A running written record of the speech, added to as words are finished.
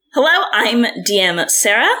I'm DM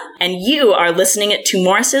Sarah, and you are listening to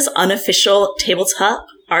Morris's unofficial tabletop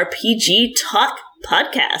RPG Talk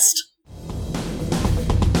podcast.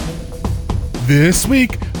 This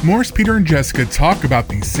week, Morris, Peter, and Jessica talk about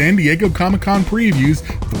the San Diego Comic-Con previews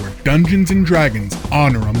for Dungeons & Dragons: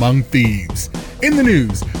 Honor Among Thieves. In the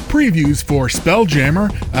news, previews for Spelljammer,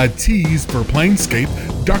 a tease for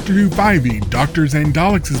Planescape, Doctor Who 5e, Dr.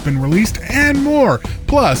 Zandalix has been released, and more.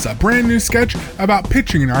 Plus, a brand new sketch about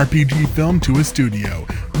pitching an RPG film to a studio.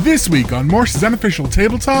 This week on Morris's unofficial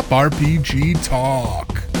tabletop RPG Talk.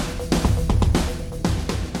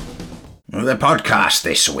 The podcast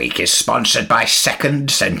this week is sponsored by Second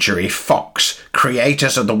Century Fox,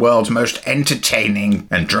 creators of the world's most entertaining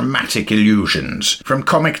and dramatic illusions. From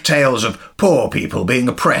comic tales of poor people being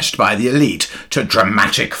oppressed by the elite to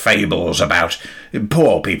dramatic fables about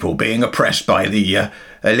poor people being oppressed by the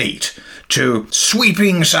elite, to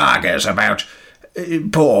sweeping sagas about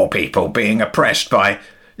poor people being oppressed by...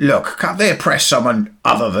 Look, can't they oppress someone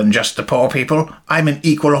other than just the poor people? I'm an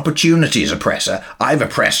equal opportunities oppressor. I've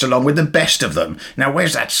oppressed along with the best of them. Now,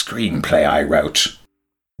 where's that screenplay I wrote?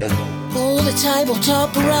 All the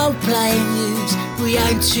tabletop role-playing news. We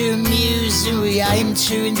aim to amuse and we aim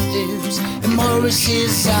to enthuse. And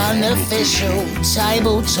Morris's unofficial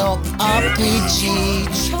tabletop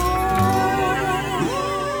RPG Talk.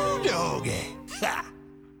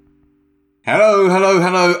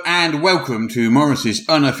 Hello, and welcome to Morris's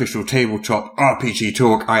unofficial tabletop RPG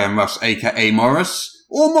Talk. I am Russ, aka Morris,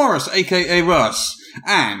 or Morris, aka Russ,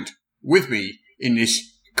 and with me in this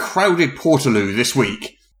crowded Portaloo this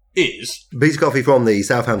week is... Peter Coffey from the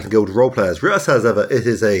Southampton Guild of Roleplayers. Russ, as ever, it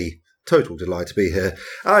is a total delight to be here.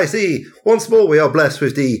 I see, once more we are blessed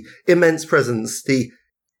with the immense presence, the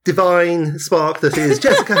divine spark that is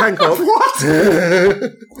Jessica Hancock. What?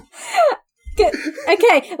 Good.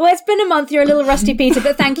 Okay, well, it's been a month. You're a little rusty, Peter,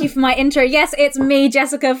 but thank you for my intro. Yes, it's me,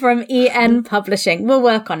 Jessica from EN Publishing. We'll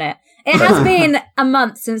work on it. It has been a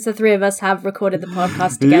month since the three of us have recorded the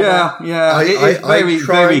podcast together. Yeah. It's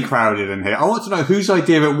very crowded in here. I want to know whose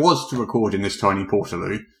idea it was to record in this tiny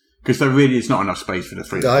Portaloo, because there really is not enough space for the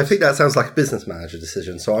three of us. I think that sounds like a business manager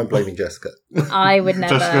decision, so I'm blaming Jessica. I would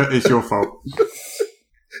never. Jessica, it's your fault.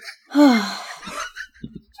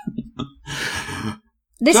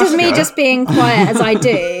 This Jessica. is me just being quiet as I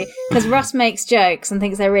do, because Russ makes jokes and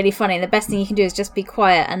thinks they're really funny. The best thing you can do is just be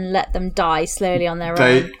quiet and let them die slowly on their own.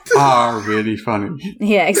 They are really funny.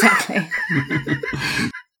 Yeah, exactly.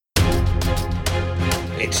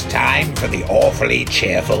 It's time for the awfully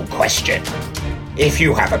cheerful question. If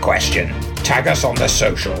you have a question, tag us on the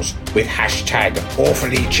socials with hashtag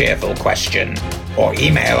awfullycheerfulquestion or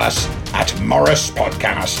email us at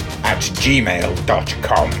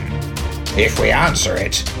morrispodcast@gmail.com. If we answer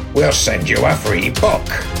it, we'll send you a free book.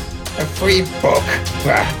 A free book?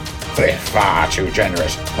 They're far too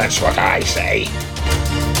generous. That's what I say.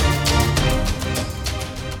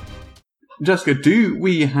 Jessica, do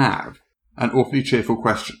we have an awfully cheerful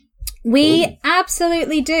question? We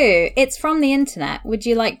absolutely do. It's from the internet. Would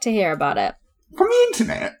you like to hear about it? From the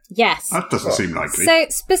internet? Yes. That doesn't seem likely. So,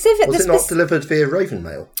 specifically... Was it not delivered via Raven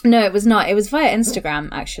Mail? No, it was not. It was via Instagram,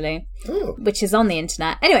 actually, which is on the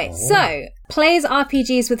internet. Anyway, so, Plays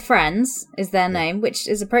RPGs with Friends is their name, which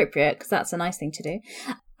is appropriate, because that's a nice thing to do,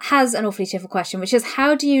 has an awfully cheerful question, which is,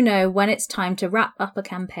 how do you know when it's time to wrap up a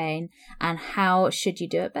campaign, and how should you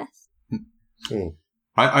do it best?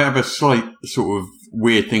 I have a slight sort of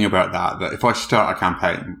weird thing about that if I start a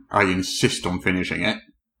campaign, I insist on finishing it.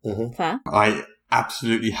 Mm-hmm. Fair. I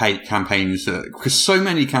absolutely hate campaigns because so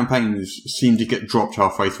many campaigns seem to get dropped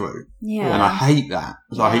halfway through. Yeah. And I hate that.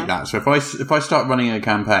 Yeah. I hate that. So if I start running a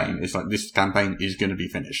campaign, it's like this campaign is going to be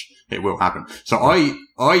finished. It will happen. So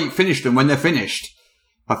I finish them when they're finished.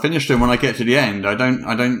 I finish them when I get to the end. I don't.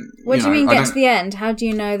 What do you mean get to the end? How do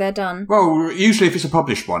you know they're done? Well, usually if it's a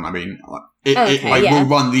published one, I mean, I will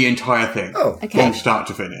run the entire thing from start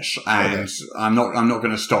to finish, and I'm not going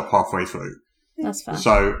to stop halfway through. That's fair.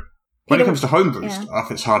 So when it comes to homebrew stuff,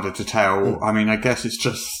 it's harder to tell. I mean, I guess it's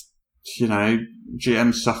just,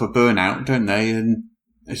 GMs suffer burnout, don't they? And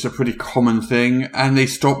it's a pretty common thing, and they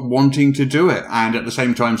stop wanting to do it. And at the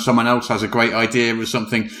same time, someone else has a great idea or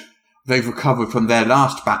something. They've recovered from their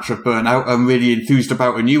last batch of burnout and really enthused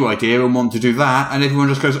about a new idea and want to do that. And everyone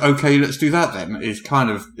just goes, okay, let's do that then. Is kind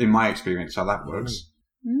of, in my experience, how that works.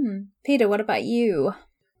 Peter, what about you?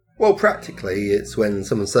 Well, practically, it's when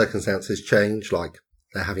someone's circumstances change, like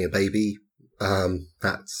they're having a baby.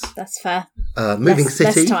 That's fair. Moving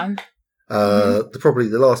city. Less time. Probably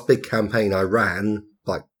the last big campaign I ran,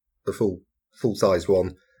 like the full-sized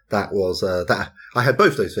one, that was that. I had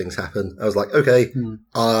both those things happen. I was like, okay,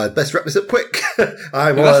 best wrap this up quick.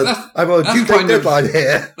 I'm on a due date deadline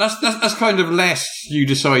here. That's kind of less you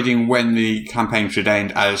deciding when the campaign should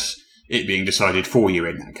end as it being decided for you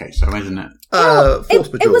in that case, though, isn't it?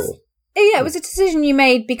 Force majeure. It was a decision you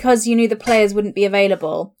made because you knew the players wouldn't be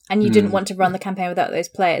available and you didn't want to run the campaign without those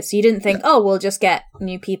players. So you didn't think, we'll just get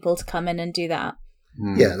new people to come in and do that.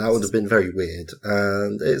 Yeah, that would have been very weird.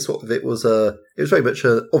 And it was very much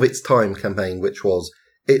a of its time campaign, which was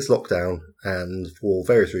it's lockdown and for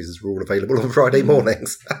various reasons we're all available on Friday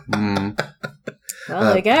mornings. Well,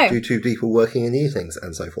 there we go. Due to people working in the evenings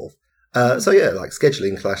and so forth. So yeah, like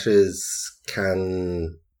scheduling clashes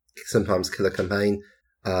can sometimes kill a campaign.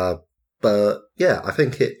 But yeah, I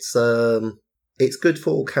think it's good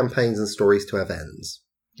for campaigns and stories to have ends.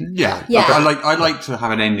 Yeah. I like to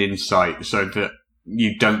have an end in sight so that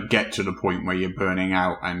you don't get to the point where you're burning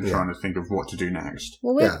out and trying to think of what to do next.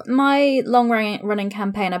 Well, with my long running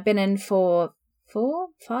campaign, I've been in for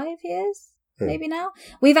 5 years, maybe now.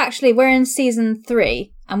 We're in season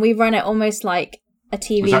 3 and we run it almost like a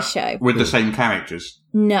TV show. With the same characters?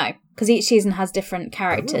 No, because each season has different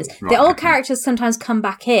characters. The old characters sometimes come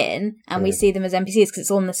back in and we see them as NPCs because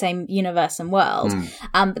it's all in the same universe and world.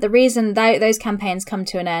 But the reason those campaigns come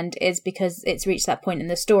to an end is because it's reached that point in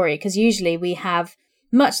the story. Because usually we have,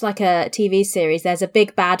 much like a TV series, there's a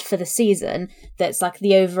big bad for the season that's like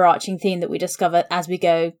the overarching theme that we discover as we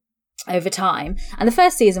go over time. And the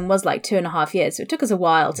first season was like 2.5 years, so it took us a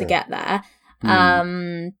while to get there.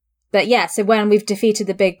 But yeah, so when we've defeated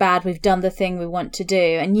the big bad, we've done the thing we want to do.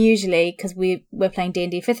 And usually, because we're playing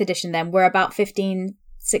D&D 5th edition then, we're about 15th,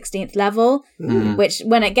 16th level, which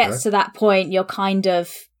when it gets to that point, you're kind of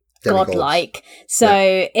godlike.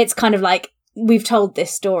 So it's kind of like, we've told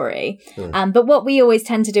this story. But what we always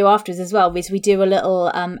tend to do afterwards as well is we do a little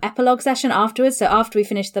epilogue session afterwards. So after we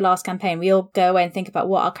finish the last campaign, we all go away and think about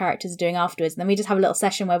what our characters are doing afterwards. And then we just have a little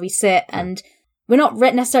session where we sit and we're not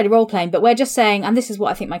necessarily role-playing, but we're just saying, and this is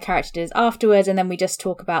what I think my character does afterwards, and then we just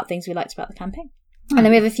talk about things we liked about the campaign. And then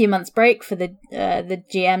we have a few months break for the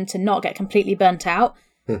GM to not get completely burnt out.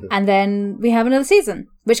 And then we have another season,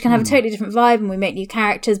 which can have a totally different vibe, and we make new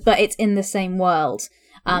characters, but it's in the same world.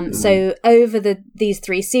 So over these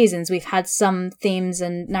 3 seasons, we've had some themes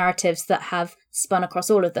and narratives that have spun across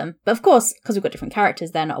all of them. But of course, because we've got different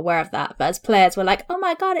characters, they're not aware of that. But as players, we're like, oh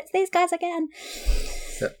my god, it's these guys again.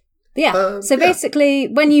 So basically,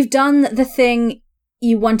 when you've done the thing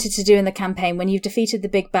you wanted to do in the campaign, when you've defeated the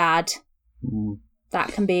big bad,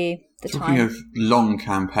 that can be the time. Talking of long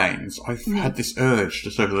campaigns, I've had this urge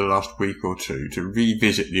just over the last week or two to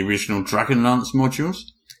revisit the original Dragonlance modules.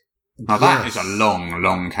 Now that is a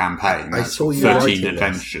long campaign. I saw you 13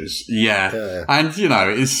 adventures. Yeah. And,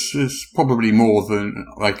 it's probably more than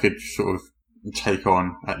I could sort of take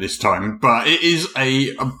on at this time. But it is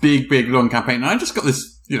a big long campaign. And I just got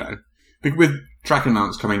this, with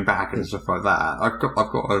Dragonlance coming back and stuff like that, I've got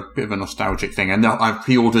a bit of a nostalgic thing. And I've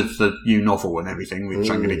pre-ordered the new novel and everything, which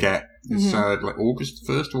I'm going to get this, like August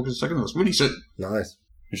 1st, August 2nd. That's really soon. Nice.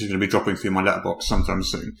 Which is going to be dropping through my letterbox sometime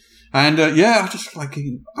soon. And, I just I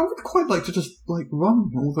would quite like to just, run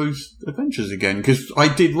all those adventures again. Because I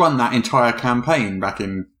did run that entire campaign back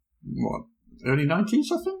in, early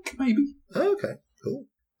 90s, I think, maybe? Oh, okay, cool.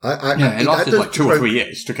 It lasted 2 or 3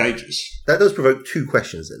 years, took ages. That does provoke 2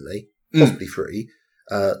 questions in me, possibly 3.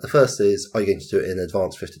 The first is, are you going to do it in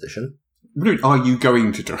Advanced 5th edition? Are you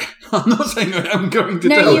going to do it? I'm not saying I'm going to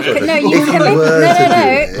do it.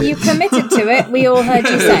 You committed to it. We all heard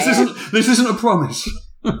you say it. This isn't a promise.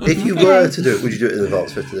 If you were to do it, would you do it in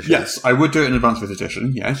Advanced 5th edition? Yes, I would do it in Advanced 5th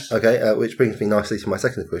edition, yes. Okay, which brings me nicely to my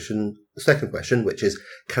second question, which is,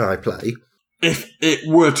 can I play? If it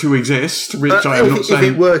were to exist, which I am not saying...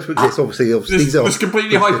 If it were to exist, obviously this is a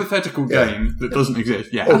completely hypothetical game that doesn't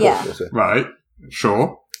exist. Yeah. Right,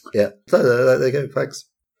 sure. Yeah, so there you go, thanks.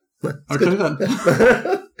 Okay then.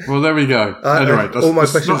 Well, there we go. Anyway, all my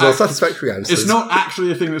questions are satisfactory answers. It's not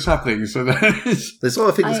actually a thing that's happening, so there's not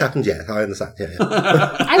a thing that's happened yet. I understand. Yeah.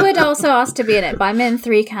 I would also ask to be in it, but I'm in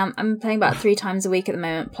 3 camp. I'm playing about 3 times a week at the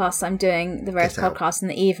moment. Plus, I'm doing the various podcasts in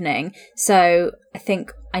the evening. So I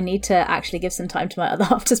think I need to actually give some time to my other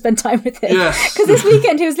half to spend time with him. Yes. Because this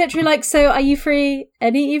weekend he was literally like, "So, are you free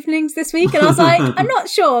any evenings this week?" And I was like, "I'm not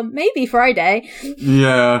sure. Maybe Friday."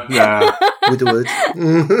 Yeah. Widowed.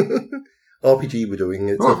 RPG we're doing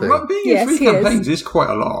it. Being in 3 campaigns is quite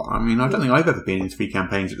a lot. I mean, I don't think I've ever been in 3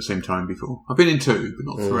 campaigns at the same time before. I've been in 2, but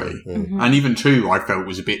not 3. And even 2 I felt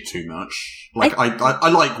was a bit too much. I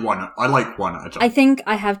like one. I like one at a time. I think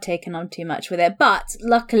I have taken on too much with it, but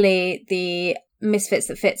luckily the Misfits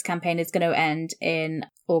That Fits campaign is going to end in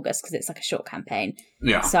August because it's like a short campaign.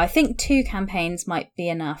 Yeah. So I think 2 campaigns might be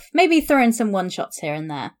enough. Maybe throw in some one-shots here and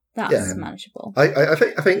there. That's manageable. I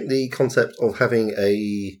think the concept of having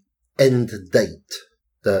a end date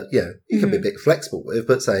that, you can be a bit flexible with,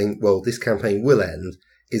 but saying, well, this campaign will end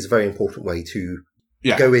is a very important way to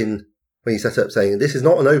go in when you set up saying, this is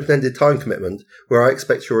not an open-ended time commitment where I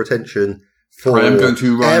expect your attention for I am going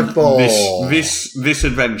to run this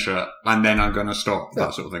adventure and then I'm going to stop,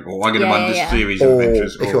 that sort of thing. Or I'm going to run this series of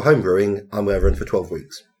adventures. If you're homebrewing, I'm going to run for 12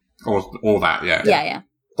 weeks. Or that, Yeah.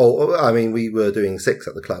 Or, I mean, we were doing 6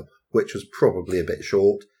 at the club, which was probably a bit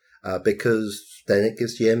short, because then it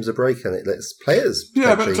gives GMs a break and it lets players.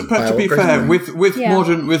 Yeah, but to be fair, with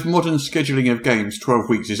modern scheduling of games, 12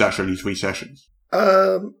 weeks is actually 3 sessions.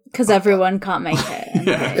 Because everyone can't make it.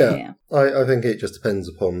 Yeah. I think it just depends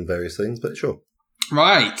upon various things, but sure.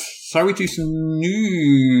 Right, so we do some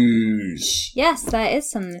news. Yes, there is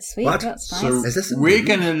some this week. What? That's nice. So we're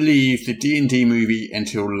going to leave the D&D movie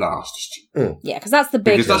until last. Yeah, because that's the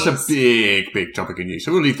big news. Because that's a big topic in news,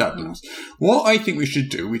 so we'll leave that last. What I think we should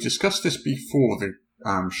do, we discussed this before the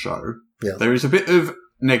show. Yeah. There is a bit of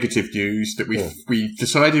negative news that we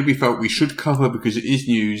decided we felt we should cover because it is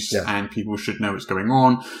news and people should know what's going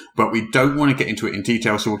on, but we don't want to get into it in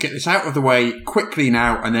detail, so we'll get this out of the way quickly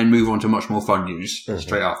now and then move on to much more fun news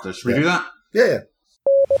straight after. Should we do that? Yeah.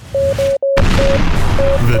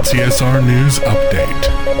 The TSR News Update.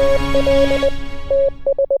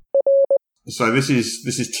 So this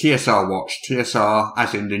is TSR Watch. TSR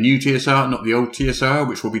as in the new TSR, not the old TSR,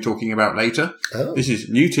 which we'll be talking about later. Oh. This is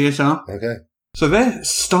new TSR. Okay. So their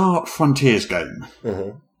Star Frontiers game,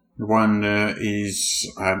 Mm-hmm. the one is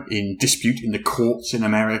in dispute in the courts in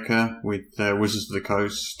America with Wizards of the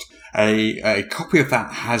Coast. A copy of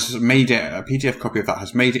that has made it, a PDF copy of that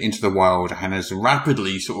has made it into the wild and has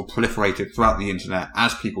rapidly sort of proliferated throughout the internet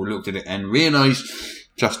as people looked at it and realised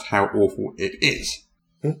just how awful it is.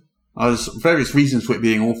 There's various reasons for it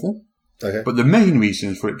being awful, but the main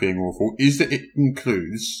reason for it being awful is that it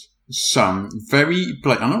includes some very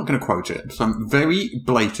blatant, I'm not going to quote it, some very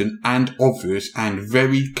blatant and obvious and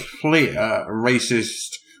very clear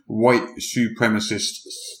racist, white supremacist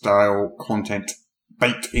style content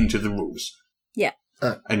baked into the rules. Yeah.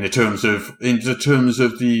 In the terms of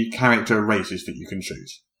the character races that you can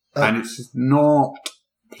choose. And it's not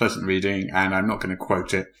pleasant reading, and I'm not going to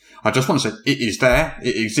quote it. I just want to say it is there,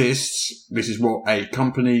 it exists. This is what a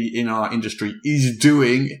company in our industry is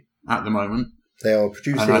doing at the moment. They are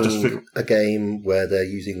producing a game where they're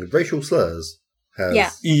using racial slurs.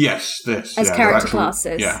 Yes, this. As character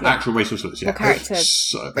classes. Actual racial slurs, Or character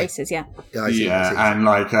races, and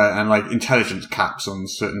like intelligence caps on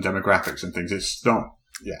certain demographics and things. It's not,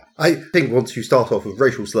 I think once you start off with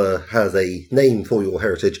racial slur has a name for your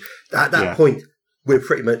heritage, at that point, we're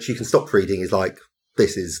pretty much, you can stop reading, is like,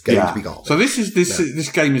 this is going to be garbage. So this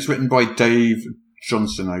game is written by Dave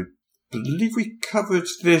Johnson. I believe we covered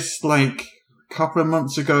this like a couple of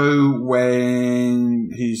months ago when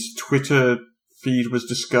his Twitter feed was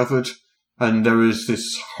discovered, and there was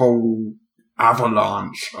this whole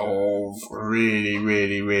avalanche of really,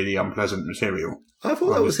 really, really unpleasant material. I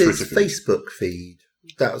thought that was his Facebook feed.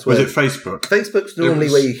 That was it Facebook? Facebook's normally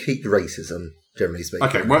where you keep the racism, generally speaking.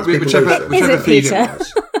 Okay, whichever feed it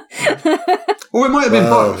was. Or it might have been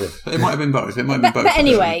both. It might have been both. But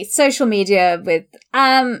anyway, social media with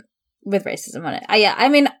racism on it. I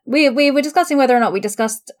mean, we were discussing whether or not we're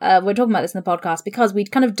talking about this in the podcast because we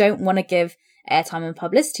kind of don't want to give airtime and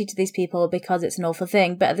publicity to these people because it's an awful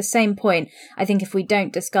thing. But at the same point, I think if we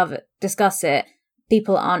don't discuss it,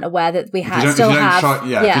 people aren't aware that we have. If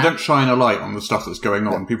you don't shine a light on the stuff that's going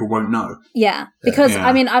on, people won't know. Yeah, because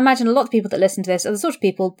I mean, I imagine a lot of people that listen to this are the sort of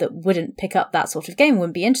people that wouldn't pick up that sort of game,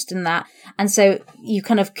 wouldn't be interested in that, and so you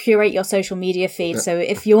kind of curate your social media feed. So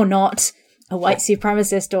if you're not a white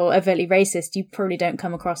supremacist or overtly racist, you probably don't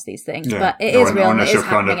come across these things. But it is real. Unless you're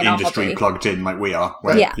kind of in industry plugged in like we are.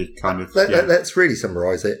 Where you kind of, Let's really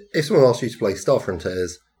summarise it. If someone asks you to play Star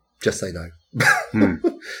Frontiers, just say no.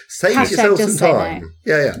 Save yourself some time.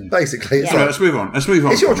 No. Basically. It's let's move on. It's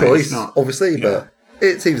your choice, obviously, but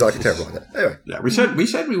it seems like a terrible idea. Anyway. Yeah, we said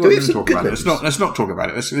we weren't going to talk about it. Let's not talk about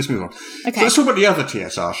it. Let's move on. Okay. So let's talk about the other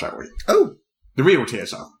TSR, shall we? Oh. The real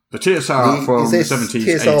TSR. The TSR from the 70s,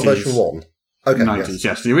 TSR 80s. version 1. Okay, 90s,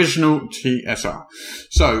 yes, the original TSR.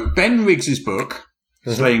 So, Ben Riggs' book,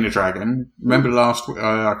 Slaying the Dragon. Remember last week?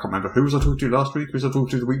 I can't remember. Who was I talking to last week? Who was I talking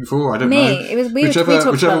to the week before? I don't know. It was we whichever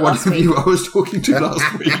talked one of you I was talking to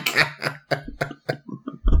last week.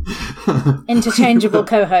 Interchangeable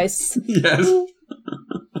co-hosts. Yes.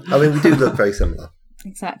 I mean, we do look very similar.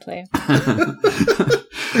 Exactly.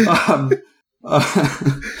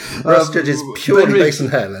 Russ judges purely based on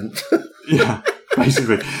hair length. Yeah,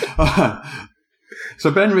 basically. So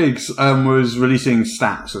Ben Riggs was releasing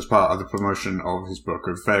stats as part of the promotion of his book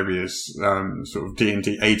of various sort of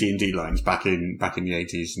AD&D lines back in the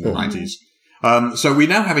 80s and the 90s. So we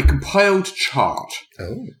now have a compiled chart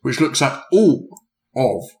which looks at all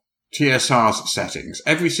of TSR's settings,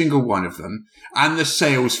 every single one of them, and the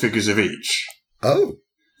sales figures of each. Oh,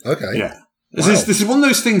 okay. Yeah. This is one of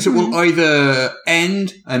those things that will either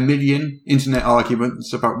end a million internet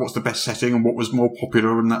arguments about what's the best setting and what was more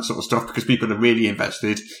popular and that sort of stuff, because people are really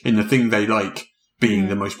invested in the thing they like being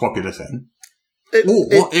the most popular thing.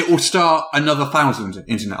 Or it will start another 1,000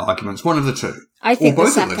 internet arguments, one of the two. I think or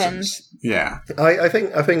both the of those second. things. Yeah. I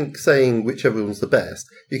think saying whichever one's the best,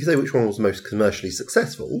 you can say which one was most commercially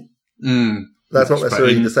successful. That's not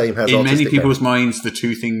necessarily the same as in many people's minds, the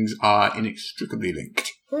two things are inextricably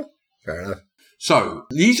linked. Fair enough. So,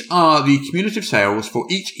 these are the cumulative sales for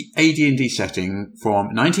each AD&D setting from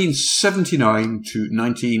 1979 to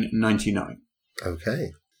 1999. Okay.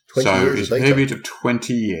 20 So, years it's a later. period of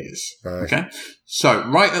 20 years. Right. Okay? So,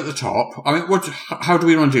 right at the top, I mean, how do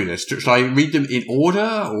we want to do this? Should I read them in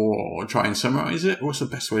order or try and summarise it? What's the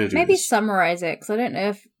best way to do Maybe this? summarise it, because I don't know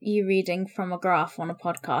if you reading from a graph on a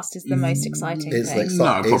podcast is the most exciting It's thing. an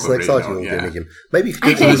No, it's an probably exciting not, one, yeah. Medium. Maybe if you do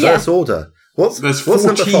it in reverse order. What's number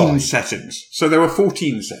 14 5? settings. So, there were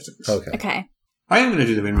 14 settings. Okay. I am going to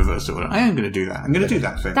do them in reverse order. I am going to do that. I'm going to do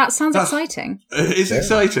that thing. That sounds exciting. It's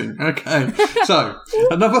exciting. Okay. So,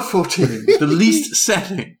 at number 14, the least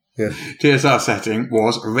setting, TSR setting,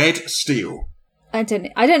 was red steel. I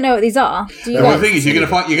don't know what these are. Do you Well, guys? the thing is, you're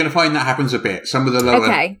going to find that happens a bit. Some of the lower.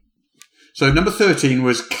 Okay. So, number 13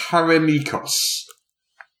 was Karamikos.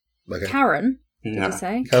 Okay. Karen, did Yeah. you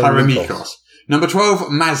say? Karamikos. Number 12,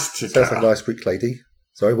 Maztica. Sounds like a nice Greek lady.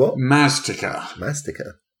 Sorry, what? Maztica.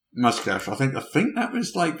 Mastica. Maztica. I think that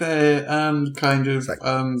was like their kind of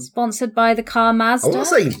Sponsored by the car Mazda? I want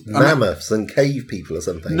to say mammoths and cave people or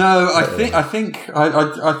something. No, I think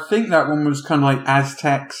that one was kind of like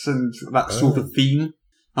Aztecs and that sort of theme.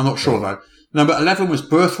 I'm not sure though. Number 11 was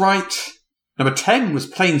Birthright. Number 10 was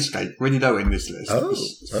Planescape, really low in this list. Oh,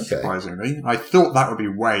 okay. Surprisingly. I thought that would be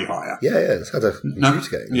way higher. Yeah, it's had a computer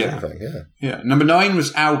game. Yeah. Yeah. Yeah. Number 9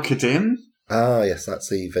 was Al-Qadim. Ah, yes, that's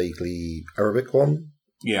the vaguely Arabic one.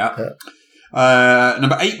 Yeah.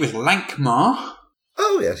 Number 8 was Lankmar.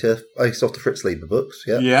 Oh, yes, yeah. Based off the Fritz Leiber books,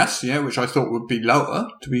 yeah. Yes, yeah, which I thought would be lower,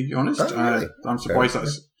 to be honest. Oh, really? I'm surprised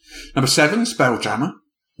that's... Number 7, Spelljammer.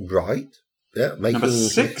 Right. Yeah, making Number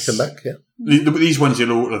 6. come back, yeah. These ones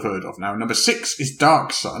you'll all have heard of now. Number 6 is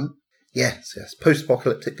Dark Sun. Yes.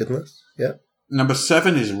 Post-apocalyptic goodness, yeah. Number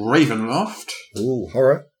 7 is Ravenloft. Ooh,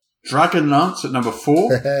 horror. Dragonlance at number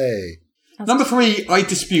 4. Hey. Number 3, I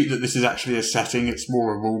dispute that this is actually a setting. It's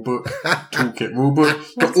more a rulebook, toolkit rulebook.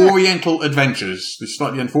 The Oriental Adventures, the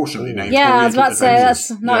slightly unfortunately named. Yeah, I was Oriental about to say Adventures.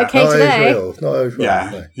 that's not Yeah. okay today. Not Israel. Yeah,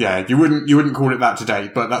 No. yeah. You wouldn't call it that today,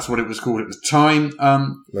 but that's what it was called at the time.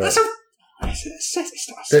 That's a it's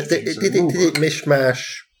not a setting, it's a Did it rulebook. mishmash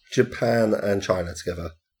Japan and China together?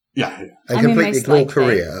 Yeah, yeah. And I mean, completely most ignore likely.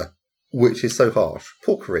 Korea, which is so harsh.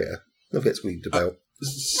 Poor Korea. Never gets weaved about.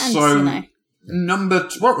 And, So you know.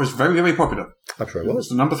 what was very, very popular. I'm sure it It was.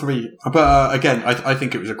 was number 3. But again, I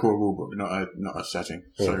think it was a core rulebook, not a setting.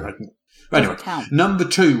 So I can, anyway, count. number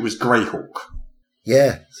 2 was Greyhawk,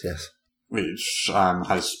 Yes. which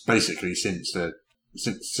has basically since the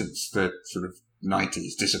sort of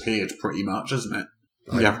 90s disappeared pretty much, hasn't it?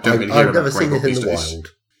 I've don't really hear never about seen Greyhawk it in these the days. wild.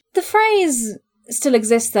 The phrase still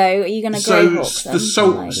exists, though. Are you going to So Greyhawk them?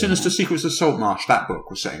 the Sinister Secrets of Saltmarsh, that book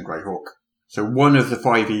was set in Greyhawk. So one of the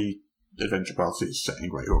 5e adventure paths is set in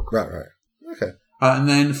Greyhawk. Right. Okay. And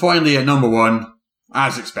then finally at number 1,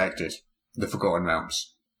 as expected, The Forgotten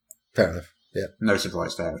Realms. Fair enough. Yeah. No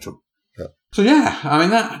surprise there at all. Yeah. So yeah, I mean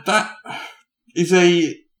that is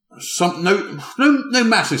no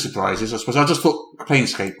massive surprises. I suppose I just thought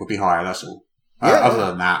Planescape would be higher. That's all. Yeah. Other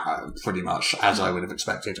than that, pretty much as I would have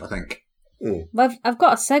expected. I think. Well, I've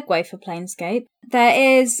got a segue for Planescape.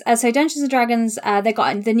 There is, so Dungeons & Dragons, they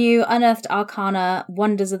got the new Unearthed Arcana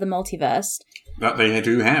Wonders of the Multiverse. That they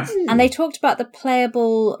do have. And they talked about the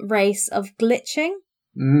playable race of glitching.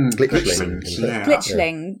 Glitchling. Yeah.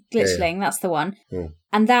 Glitchling, that's the one.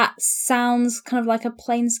 And that sounds kind of like a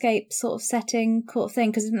Planescape sort of setting, sort of thing,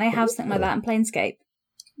 because didn't they have something like that in Planescape?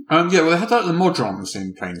 Yeah, well, they had like the Modrons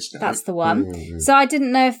in Planescape. That's the one. So I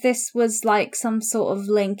didn't know if this was like some sort of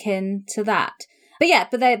link in to that. But yeah,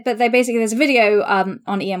 but they basically, there's a video on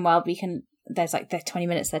EM World, we can there's like the 20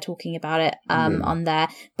 minutes they're talking about it on there,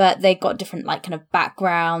 but they got different like kind of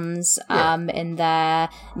backgrounds in their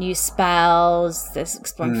new spells. There's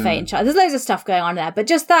exploring fate and there's loads of stuff going on there, but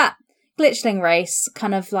just that glitchling race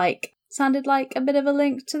kind of like sounded like a bit of a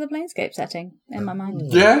link to the Planescape setting in my mind.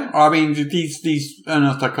 Yeah, I mean, these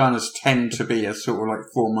Unearthed Arcanas tend to be a sort of like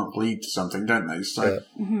 4-month lead to something, don't they? So,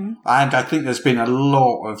 and I think there's been a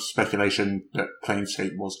lot of speculation that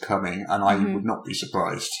Planescape was coming, and I would not be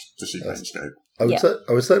surprised to see Planescape.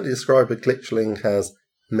 I would certainly describe a glitchling as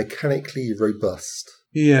mechanically robust.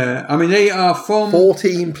 Yeah, I mean, they are from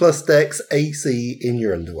 14 plus dex AC in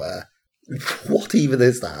your underwear. What even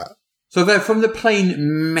is that? So they're from the plane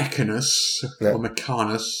Mechanus, or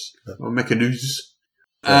Mechanus, or Mechanus.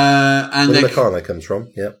 And where the Meccano comes from,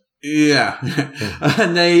 Yeah.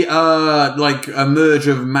 And they are like a merge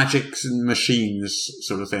of magics and machines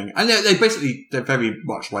sort of thing. And they're very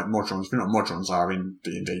much like Modrons. But not Modrons are in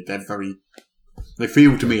D&D. They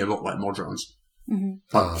feel to me a lot like Modrons.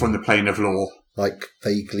 Like from the plane of law. Like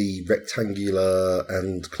vaguely rectangular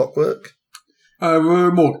and clockwork?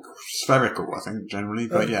 We're more spherical, I think, generally,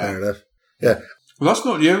 but Fair enough. Yeah. Well, that's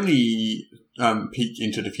not the only peek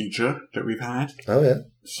into the future that we've had. Oh, yeah.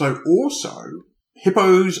 So also,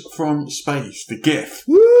 Hippos from Space, the GIF,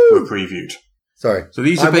 were previewed. Sorry. So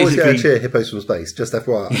these are I'm always basically going to cheer Hippos from Space, just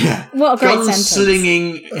FYI. Yeah. What a great sentence.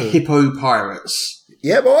 Gunslinging hippo pirates.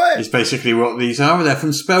 Yeah, boy! Is basically what these are. They're from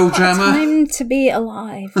Spelljammer. Time to be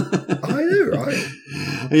alive. I know, right?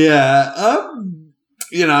 Yeah.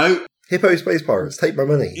 You know, Hippo Space Pirates, take my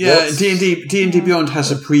money. yeah, D&D Beyond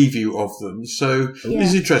has a preview of them, so this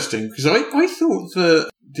is interesting, because I thought that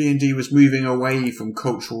D&D was moving away from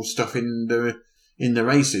cultural stuff in the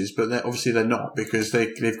races, but obviously they're not, because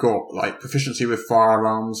they've got like proficiency with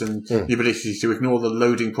firearms and the ability to ignore the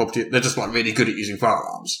loading property. They're just like really good at using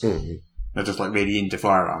firearms. They're just like really into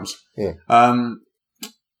firearms. Yeah,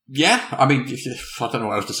 I mean, I don't know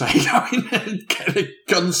what else to say. I mean,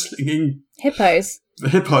 gunslinging Hippos. the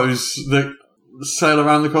hippos that sail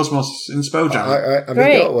around the cosmos in Spelljammer. I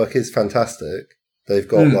mean, the artwork is fantastic. They've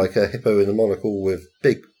got like a hippo in a monocle with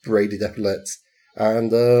big braided epaulets,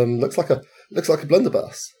 and looks like a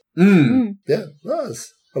blunderbuss. Yeah,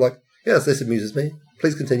 nice. I'm like, yes, this amuses me.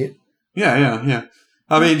 Please continue. Yeah.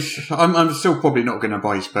 I mean, I'm still probably not going to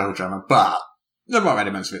buy Spelljammer, but there are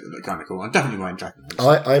elements of it that look kind of cool. I'm definitely buying Dragon Age.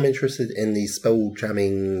 I'm interested in the spell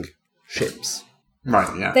jamming ships.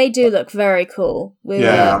 Right, yeah. They do look very cool. We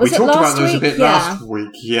was talked about those a bit Yeah. last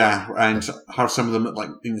week, and how some of them look like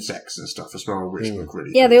insects and stuff as well, which look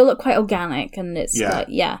really Yeah, cool. they all look quite organic, and it's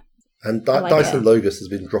And I like Dyson it. Logus has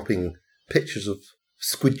been dropping pictures of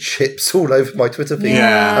squid ships all over my Twitter feed.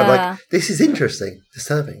 Yeah. I'm like, this is interesting.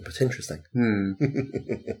 Disturbing, but interesting.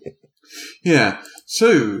 Yeah.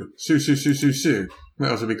 Sue. What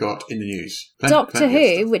else have we got in the news? Doctor Plenty of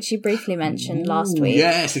Who, stuff. which you briefly mentioned last week.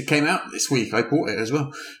 Yes, it came out this week. I bought it as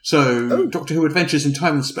well. So, Doctor Who Adventures in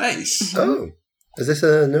Time and Space. Oh. Is this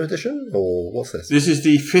a new edition, or what's this? This is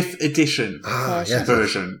the 5th edition yes.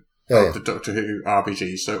 version of the Doctor Who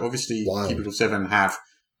RPG. So obviously, People 7 have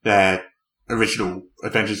their original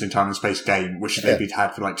Adventures in Time and Space game, which they've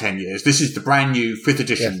had for like 10 years. This is the brand new 5th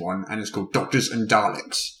edition one, and it's called Doctors and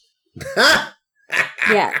Daleks.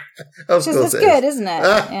 Yeah. Of Which course is it good, is. isn't it?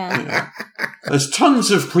 Yeah. There's tons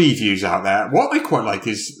of previews out there. What I quite like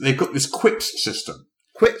is they've got this quips system.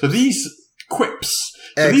 Quips? So these quips,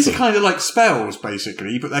 these are kind of like spells,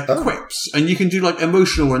 basically, but they're quips. And you can do like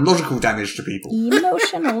emotional and logical damage to people.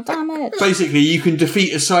 Emotional damage. Basically, you can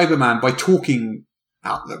defeat a Cyberman by talking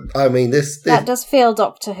at them. I mean, this That does feel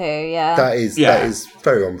Doctor Who, yeah. that is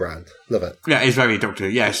very on brand. Love it. Yeah, it's very Doctor Who,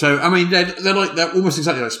 yeah. So, I mean, they're almost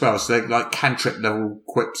exactly like spells. They're like cantrip level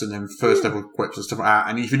quips and then first level quips and stuff like that.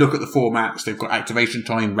 And if you look at the formats, they've got activation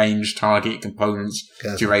time, range, target, components,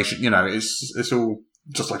 duration. You know, it's all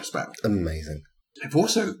just like a spell. Amazing. They've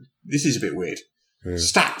also, this is a bit weird,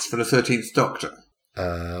 stats for the 13th Doctor.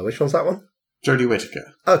 Which one's that one? Jodie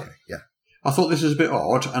Whittaker. Okay, yeah. I thought this was a bit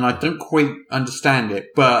odd, and I don't quite understand it,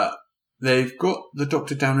 but they've got the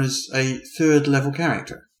Doctor down as a 3rd level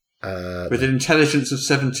character. With an intelligence of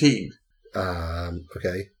 17.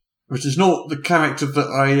 Okay. Which is not the character that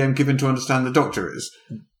I am given to understand the Doctor is.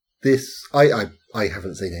 This, I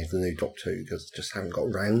haven't seen any of the new Doctor Who because I just haven't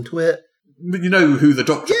got round to it. But you know who the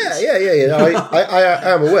Doctor is. Yeah.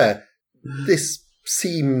 I am aware. This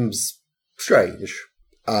seems strange.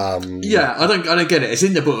 Yeah, I don't get it. It's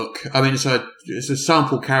in the book. I mean, it's a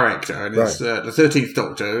sample character, and it's the 13th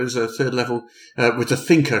Doctor is a 3rd level with the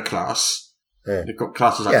Thinker class. Yeah. They've got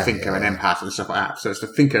classes like Thinker and Empath and stuff like that. So it's the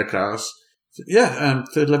Thinker class. Yeah,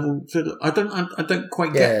 3rd level. I don't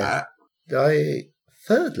quite get that.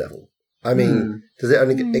 3rd level. I mean, does it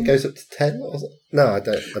only it goes up to 10? Or something? No, I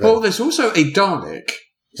don't. Well, there's also a Dalek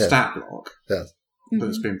stat block Yes.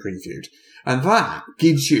 that's been previewed, and that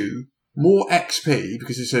gives you more XP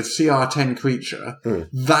because it's a CR10 creature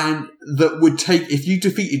than that would take if you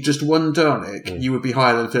defeated just one Dalek, you would be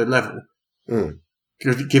higher than 3rd level.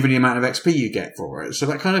 Given the amount of XP you get for it. So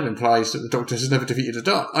that kind of implies that the Doctor has never defeated a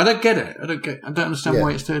Dalek. I don't get it. I don't understand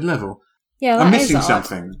why it's 3rd level. Yeah, I'm missing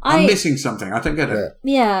something. I'm missing something. I don't get it.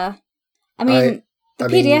 Yeah. I mean, the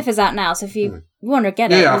PDF is out now, so if you want to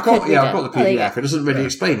get it, I've got the Oh, PDF. It doesn't really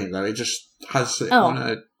explain it though. It just has it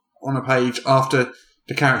on a page after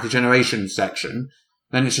the character generation section.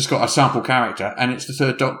 Then it's just got a sample character, and it's the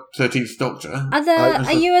 13th Doctor.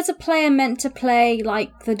 Are you as a player meant to play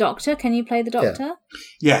like the Doctor? Can you play the Doctor?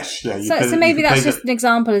 Yes, yeah. So maybe that's just an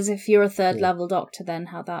example, as if you're a 3rd level Doctor, then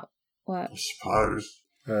how that works. I suppose.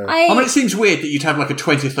 I mean, it seems weird that you'd have like a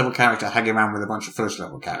 20th level character hanging around with a bunch of 1st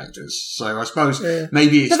level characters. So I suppose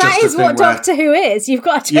maybe it's but that just is what Doctor Who is. You've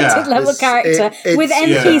got a 20th level character with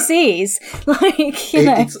NPCs. Like, you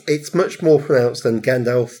know. It's much more pronounced than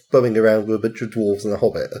Gandalf bumming around with a bunch of dwarves and a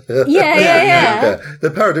hobbit. Yeah.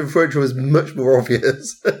 The paradigm for it was much more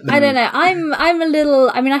obvious. I don't know. I'm a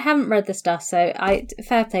little. I mean, I haven't read the stuff, so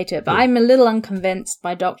fair play to it. But I'm a little unconvinced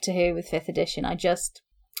by Doctor Who with 5th edition.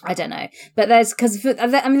 I don't know, but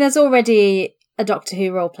there's already a Doctor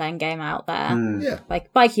Who role-playing game out there,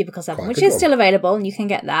 like by Cubicle 7, which is still available, and you can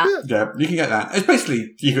get that. Yeah, you can get that. It's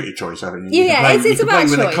basically, you've got your choice, haven't you? It's you can about play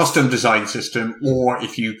with choice. a custom design system, or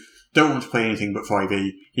if you don't want to play anything but 5e,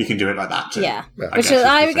 you can do it like that too. Yeah, which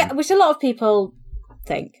a lot of people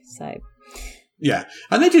think, so... Yeah,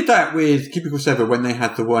 and they did that with Cubicle 7 when they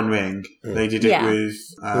had the One Ring. They did it with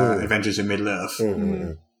Adventures in Middle-earth.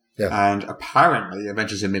 Yeah. And apparently,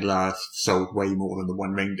 Adventures in Middle-earth sold way more than the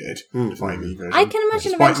One Ring did, the 5e version. I can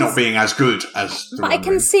imagine despite not being as good as the But One I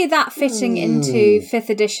can Ring. see that fitting into 5th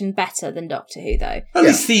edition better than Doctor Who, though. At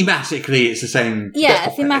least thematically, it's the same. Yeah,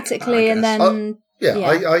 thematically, and then...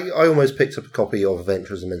 I almost picked up a copy of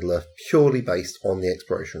Adventures in Middle-earth purely based on the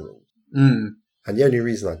exploration rules. And the only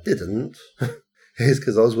reason I didn't... is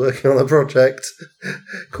because I was working on a project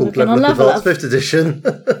called Level Up Advanced 5th Edition,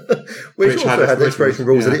 which also had exploration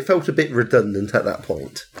rules, and it felt a bit redundant at that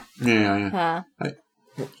point. Yeah.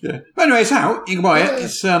 But anyway, it's out. You can buy it.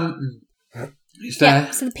 It's there.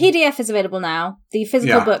 Yeah, so the PDF is available now. The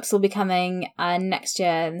physical books will be coming next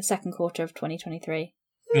year in the 2nd quarter of 2023.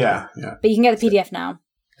 Yeah. But you can get the PDF now.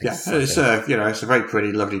 Yeah, it's a very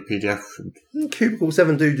pretty, lovely PDF. Cubicle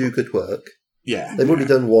 7 do good work. Yeah. They've already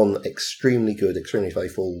done one extremely good, extremely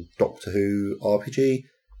faithful Doctor Who RPG.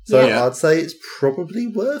 So I'd say it's probably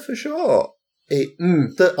worth a shot.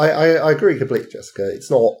 I agree completely, Jessica.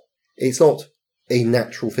 It's not a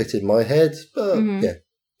natural fit in my head, but I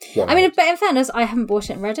mean, but in fairness, I haven't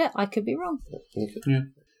bought it and read it. I could be wrong. Yeah.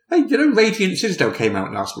 Hey, Radiant Citadel came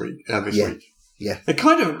out this week. Yeah. It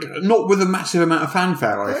kind of, not with a massive amount of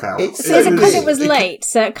fanfare, I felt. Is it because it was late,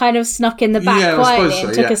 so it kind of snuck in the back quietly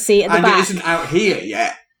and took a seat at the back? And it isn't out here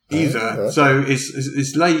yet, either. So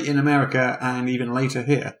it's late in America and even later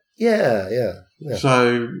here. Yeah.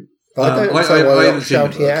 So... I don't understand why they're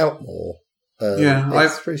shouting it out more.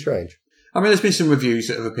 It's pretty strange. I mean, there's been some reviews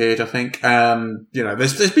that have appeared, I think.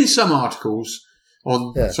 There's been some articles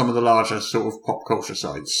on some of the larger sort of pop culture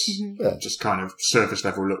sites. Just kind of surface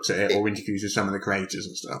level looks at it, or interviews with some of the creators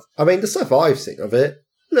and stuff. I mean, the stuff I've seen of it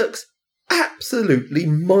looks absolutely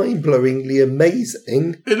mind-blowingly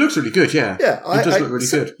amazing. It looks really good, yeah. Yeah, it does look really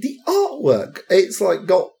good. The artwork, it's like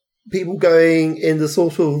got people going in the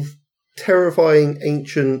sort of terrifying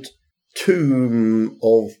ancient tomb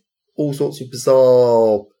of all sorts of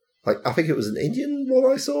bizarre... Like, I think it was an Indian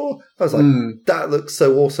one I saw. I was like, that looks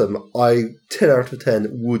so awesome. 10 out of 10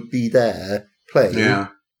 would be there playing. Yeah.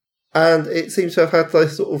 And it seems to have had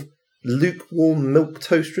this sort of lukewarm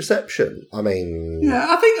milquetoast reception. I mean... Yeah,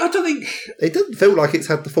 I don't think... It doesn't feel like it's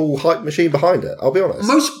had the full hype machine behind it, I'll be honest.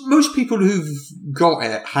 Most people who've got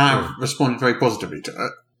it have responded very positively to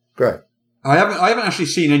it. Great. I haven't actually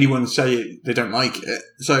seen anyone say they don't like it.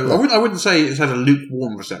 So I wouldn't say it's had a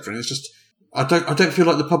lukewarm reception. It's just... I don't feel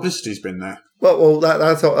like the publicity's been there. Well,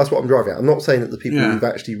 that's what I'm driving at. I'm not saying that the people who've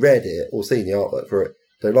actually read it or seen the artwork for it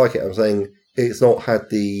don't like it. I'm saying it's not had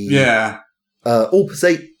the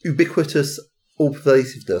ubiquitous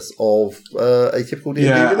all-pervasiveness of a typical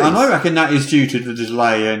D&D release. And I reckon that is due to the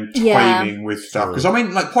delay and timing with stuff. Because, I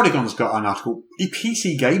mean, like, Polygon's got an article.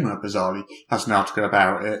 PC Gamer, bizarrely, has an article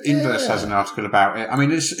about it. Inverse has an article about it. I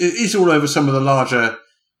mean, it is all over some of the larger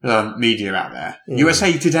media out there.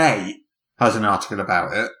 USA Today has an article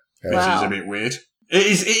about it, which is a bit weird.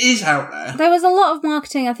 It is out there. There was a lot of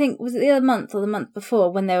marketing, I think, was it the other month or the month before,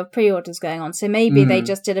 when there were pre-orders going on. So maybe they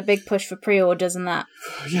just did a big push for pre-orders and that.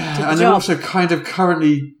 Yeah, and they're also kind of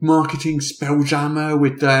currently marketing Spelljammer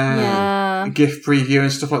with their gift preview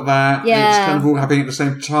and stuff like that. Yeah. It's kind of all happening at the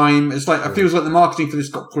same time. It's like, it feels like the marketing for this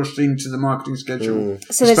got pushed into the marketing schedule.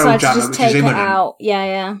 So they decided to Spelljammer, just which take is it imminent. out.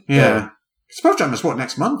 Yeah. Spelljammer's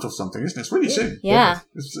next month or something, isn't it? It's really soon. Yeah.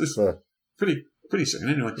 It's pretty soon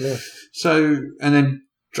anyway. Yeah. So, and then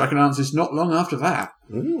Dragonlance is not long after that.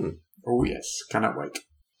 Mm. Oh yes, cannot wait.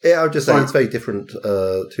 Yeah, I would just say it's very different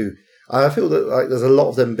to... I feel that like there's a lot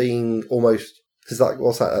of them being almost... Because like,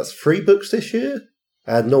 what's that? That's 3 books this year?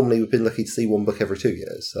 And normally we've been lucky to see 1 book every 2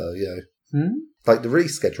 years. So, like the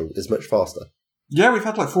release schedule is much faster. Yeah, we've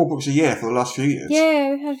had like 4 books a year for the last few years. Yeah,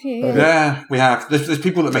 we've had a few. Yeah, yeah we have. There's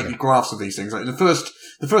people that make the graphs of these things. Like the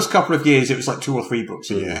first couple of years, it was like 2 or 3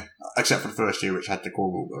 books a year, except for the first year, which had the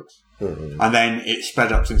core rule books. And then it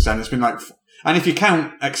sped up since then. It's been like, and if you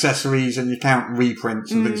count accessories and you count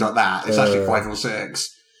reprints and things like that, it's actually 5 or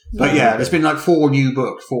 6. But yeah, there's been like 4 new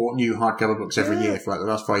hardcover books every year for like the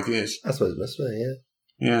last 5 years. That's what it must be,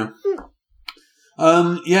 yeah.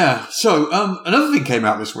 So, another thing came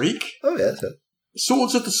out this week. Oh, yeah, that's it.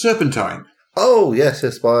 Swords of the Serpentine. Oh, yes,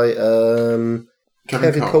 by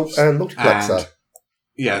Kevin Culp and Multiplexer. And,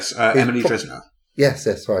 yes, Emily Dresner. Yes,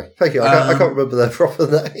 right. Thank you. I can't remember their proper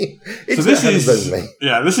name. It's this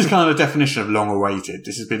is kind of the definition of long-awaited.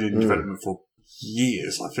 This has been in development for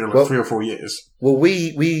years. I feel like 3 or 4 years. Well,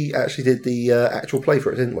 we actually did the actual play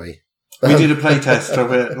for it, didn't we? We did a play test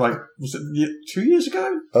of it, was it 2 years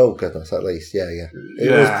ago? Oh, goodness, at least. Yeah.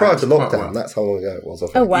 It was prior to lockdown. That's how long ago it was. I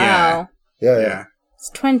think. Oh, wow. Yeah. It's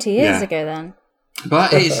 20 years ago then.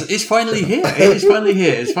 But it's finally here. It's finally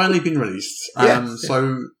here. It's finally been released.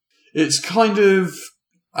 So it's kind of...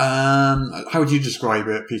 how would you describe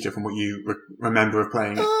it, Peter, from what you remember of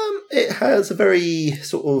playing it? It has a very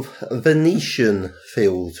sort of Venetian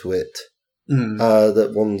feel to it.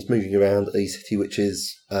 That one's moving around a city which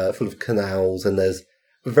is full of canals, and there's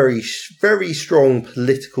a very, very strong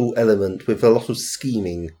political element with a lot of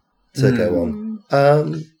scheming to go on.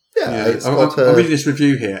 It's got I'm reading this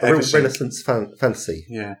review here. A real Renaissance fantasy.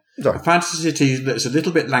 Yeah. Sorry. A fantasy city that's a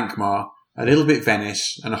little bit Lankmar, a little bit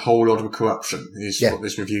Venice, and a whole lot of corruption is what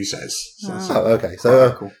this review says. Okay.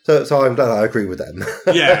 So, cool. so I'm glad I agree with them.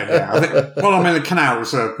 I think, the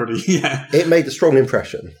canals are pretty, It made a strong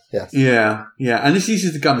impression, yes. Yeah. And this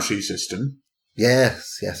uses the gumshoe system.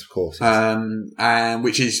 Yes, of course. And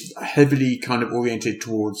which is heavily kind of oriented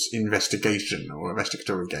towards investigation or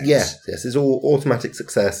investigatory games. Yes. It's all automatic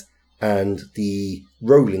success, and the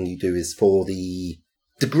rolling you do is for the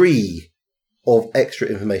degree of extra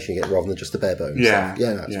information you get rather than just the bare bones. Yeah.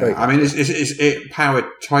 It's very good. I mean, it powered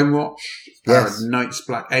Time Watch, powered Knights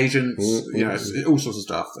Black Agents, it's all sorts of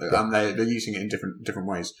stuff. And they're using it in different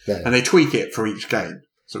ways. Yeah. And they tweak it for each game.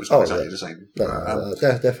 So it's not exactly the same.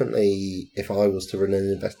 Definitely, if I was to run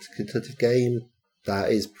an investigative game, that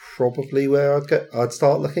is probably where I'd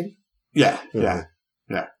start looking. Yeah. But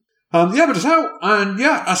it's out, and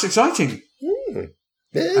that's exciting.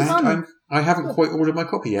 And I haven't quite ordered my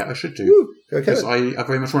copy yet. I should do. Because I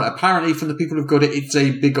very much want it. Apparently, from the people who've got it, it's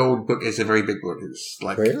a big old book. It's a very big book. It's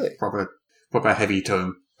like proper heavy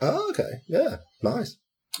tome. Oh, okay. Yeah. Nice.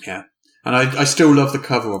 Yeah. And I still love the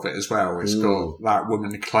cover of it as well. It's got that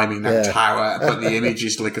woman climbing that tower, but the image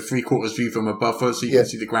is like a 3/4 view from above her, so you can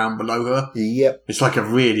see the ground below her. Yep. It's like a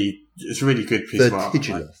really good piece of art.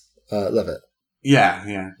 Love it. Yeah.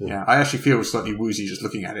 I actually feel slightly woozy just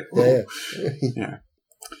looking at it.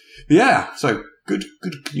 Yeah. So good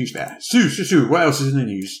news there. Sue, what else is in the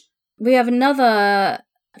news? We have another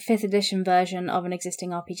 5th edition version of an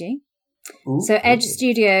existing RPG. So Edge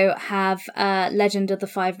Studio have Legend of the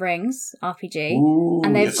Five Rings RPG,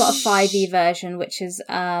 and they've got a 5e version, which is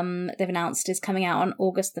they've announced is coming out on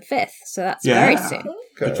August the 5th. So that's very soon.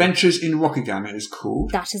 Okay. Adventures in Rockingham it is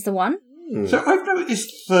called. That is the one. So I've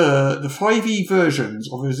noticed the 5e versions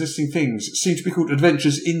of existing things seem to be called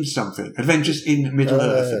Adventures in something. Adventures in Middle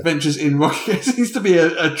Earth. Adventures in Rockingham. It seems to be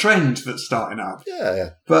a trend that's starting up.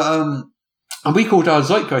 Yeah. But and we called our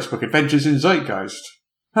Zeitgeist book Adventures in Zeitgeist.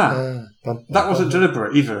 That wasn't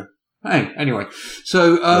deliberate either. Hey, anyway.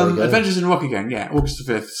 So, Adventures in Rockingham, August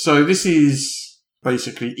the 5th. So this is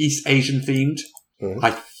basically East Asian themed.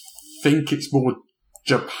 I think it's more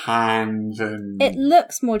Japan than... It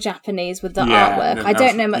looks more Japanese with the artwork. I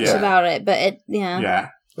don't know much about it, but it,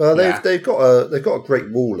 Well, they've got a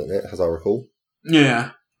great wall in it, as I recall.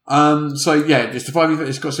 Yeah. It's the 5e.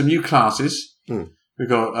 It's got some new classes. We've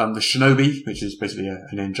got the Shinobi, which is basically a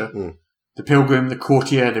ninja. The Pilgrim, the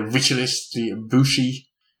Courtier, the Ritualist, the Bushi,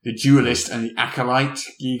 the duelist and the acolyte.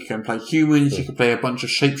 You can play humans. You can play a bunch of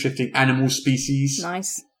shape-shifting animal species.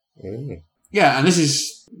 Nice. Yeah, and this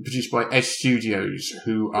is produced by Edge Studios,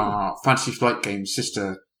 who are Fantasy Flight Games'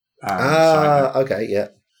 sister. Okay, yeah.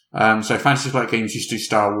 So Fantasy Flight Games used to do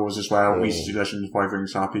Star Wars as well. We used to do Legends of Five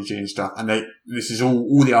Rings RPG and stuff. And this is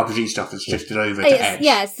all the RPG stuff that's shifted over to Edge.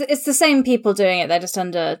 Yeah, it's the same people doing it. They're just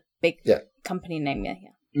under big company name.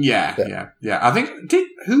 Yeah. Yeah. I think,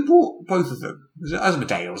 who bought both of them? Was it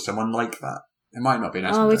Asmodee or someone like that? It might not be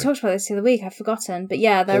Asmodee. Oh, we talked about this the other week. I've forgotten. But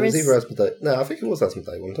yeah, there is... It was either Asmodee. No, I think it was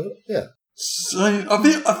Asmodee, wasn't it? Yeah. So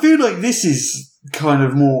I feel like this is kind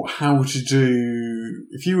of more how to do.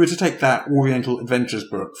 If you were to take that Oriental Adventures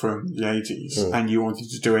book from the 80s and you wanted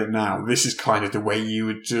to do it now, this is kind of the way you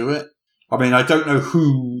would do it. I mean, I don't know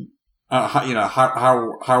who,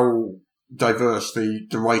 how diverse the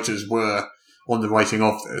writers were on the writing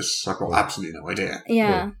of this. I've got absolutely no idea.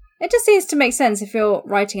 Yeah. It just seems to make sense if you're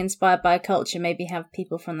writing inspired by a culture, maybe have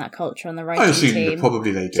people from that culture on the writing team. I assume that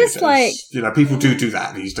probably they do. Just like... people do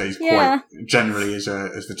that these days quite generally as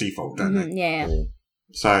the default, don't they? Yeah.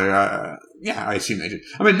 So, I assume they do.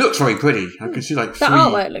 I mean, it looks very pretty. I can see like the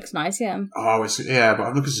artwork looks nice, yeah. Oh, but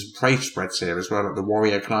I'm looking at some page spreads here as well, like the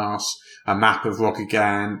warrior class, a map of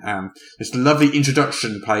Rokugan, this lovely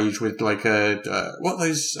introduction page with like what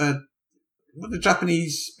the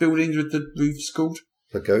Japanese buildings with the roofs called?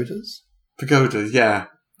 Pagodas, yeah,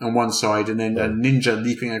 on one side, and then a ninja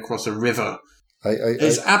leaping across a river.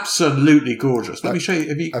 It's absolutely gorgeous. Let me show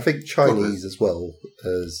you. I think Chinese as well,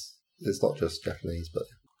 as it's not just Japanese, but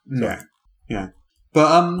yeah.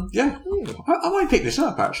 But I might pick this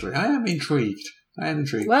up. Actually, I am intrigued.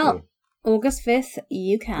 Well, August 5th,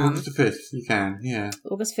 you can. August the 5th, you can. Yeah.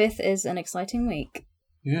 August 5th is an exciting week.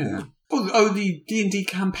 Yeah. Oh, the D&D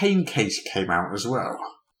campaign case came out as well.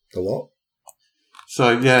 The what?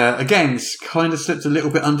 So, yeah, again, it's kind of slipped a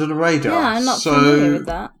little bit under the radar. Yeah, I'm not familiar with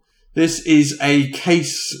that. This is a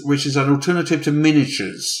case which is an alternative to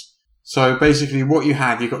miniatures. So, basically, what you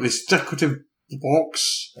have, you've got this decorative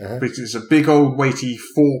box, which is a big old weighty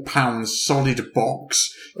 4 pounds solid box,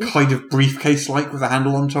 kind of briefcase-like with a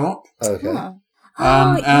handle on top. Okay.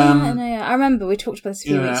 I remember we talked about this a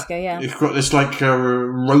few weeks ago, yeah. It's got this, like,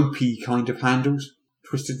 ropey kind of handles.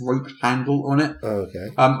 Twisted rope handle on it. Okay.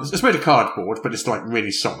 It's made of cardboard, but it's like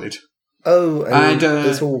really solid. Oh, and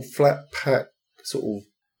it's all flat pack sort of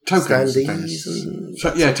tokens.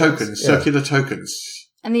 Tokens, circular tokens.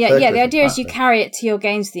 And the idea is you carry it to your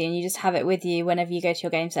games with you, and you just have it with you whenever you go to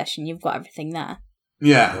your game session. You've got everything there.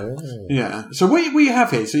 Yeah, yeah. So what you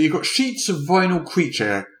have here? So you've got sheets of vinyl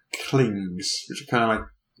creature clings, which are kind of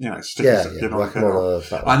like stickers.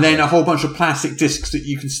 And then a whole bunch of plastic discs that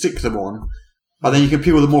you can stick them on. And then you can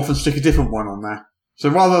peel them off and stick a different one on there. So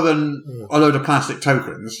rather than a load of plastic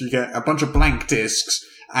tokens, you get a bunch of blank discs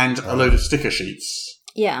and a load of sticker sheets.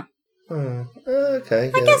 Yeah.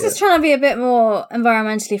 Okay. I guess it's trying to be a bit more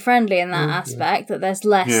environmentally friendly in that aspect, that there's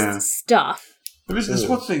less stuff. There is this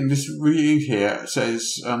one thing, this review here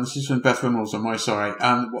says, this is from Beth Reynolds on my side,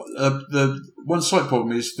 the one slight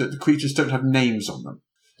problem is that the creatures don't have names on them.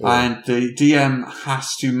 And the DM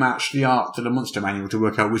has to match the art to the monster manual to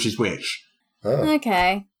work out which is which. Oh.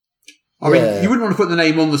 Okay. I mean, you wouldn't want to put the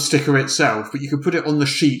name on the sticker itself, but you could put it on the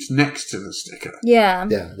sheet next to the sticker. Yeah.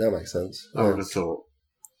 Yeah, that makes sense. I would have thought.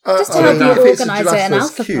 Just to help you organise it in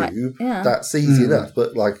alphabet. That's easy enough,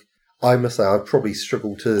 but I must say, I'd probably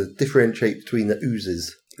struggle to differentiate between the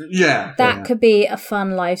oozes. Yeah. That could be a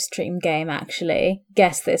fun live stream game, actually.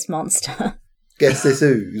 Guess this monster. Guess this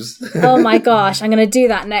ooze. Oh my gosh, I'm going to do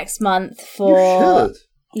that next month for... You should.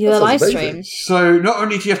 Your live stream. So not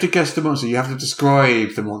only do you have to guess the monster, you have to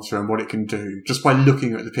describe the monster and what it can do just by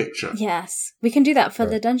looking at the picture. Yes, we can do that for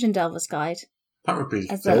the Dungeon Delver's Guide. That would be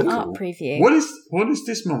as an art preview. What is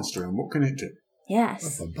this monster and what can it do?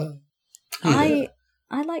 Yes, I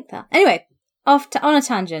like that. Anyway, on a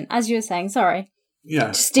tangent, as you were saying. Sorry.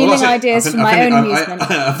 Yeah, stealing ideas for my own amusement.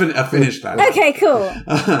 I finished that. Okay, cool.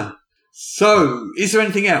 So, is there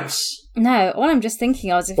anything else? No, all I'm just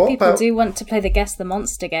thinking of is if people do want to play the Guess the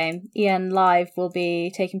Monster game, EN Live will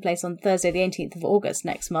be taking place on Thursday the 18th of August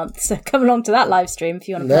next month, so come along to that live stream if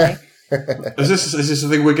you want to play. Is this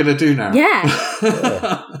something we're going to do now?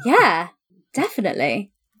 Yeah. Yeah,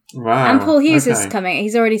 definitely. Wow. And Paul Hughes is coming.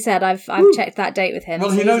 He's already said I've checked that date with him.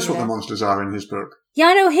 Well, he knows what the monsters are in his book. Yeah,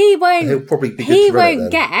 I know he won't. He'll probably be he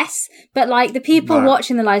won't guess, but the people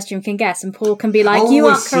watching the live stream can guess, and Paul can be like, "You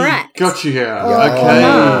are correct." Gotcha.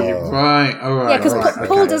 Okay. Right. All right. Yeah, because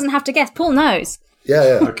Paul doesn't have to guess. Paul knows.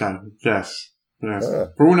 Yeah. Okay. Yes.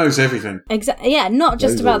 Paul knows everything. Exactly. Yeah, not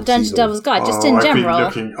just about the Dungeon Delver's Guide, just in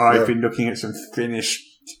general. I've been looking at some finished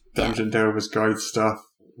Dungeon Delver's Guide stuff.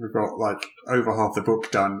 We've got like over half the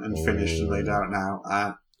book done and finished and laid out now.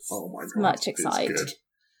 And oh my god, Much excited. It's good.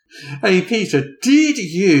 Hey Peter, did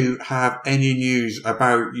you have any news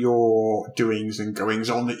about your doings and goings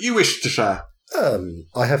on that you wish to share?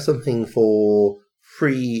 I have something for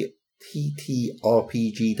Free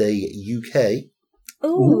TTRPG Day UK.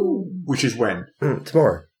 Ooh. Which is when?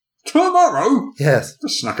 Tomorrow. Tomorrow? Yes.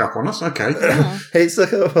 Just snuck up on us, okay. Yeah. It's like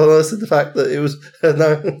the fact that it was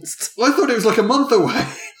announced. Well, I thought it was like a month away.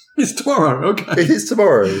 It's tomorrow, okay. It is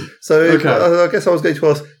tomorrow. So Okay. I guess I was going to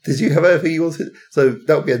ask, did you have anything you wanted? So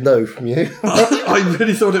that would be a no from you. I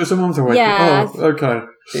really thought it was a month away. Yeah. Oh, okay.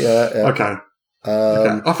 Yeah. Okay.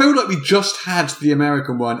 Okay. I feel like we just had the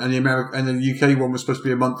American one, and the UK one was supposed to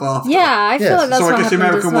be a month after. Yeah, I feel Yes. like that's So what I guess the happened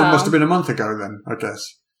American as well. one must have been a month ago then, I guess.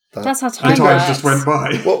 That's how And time time works. just went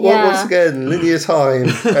by. Once again, linear time.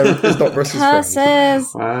 It's not Russ's friend.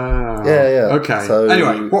 Curses. Wow. Yeah. Okay. So,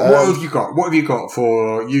 anyway, what have you got? What have you got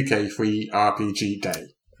for UK Free RPG Day?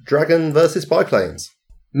 Dragon versus Biplanes.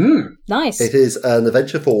 Nice. It is an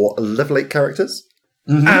adventure for level 8 characters.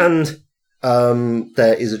 Mm-hmm. And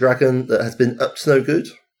there is a dragon that has been up to no good,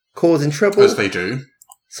 causing trouble. As they do.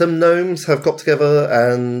 Some gnomes have got together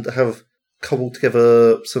and have cobbled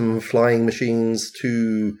together some flying machines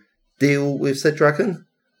to deal with said dragon,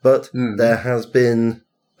 but there has been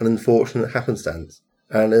an unfortunate happenstance.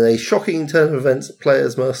 And in a shocking turn of events,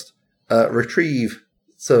 players must retrieve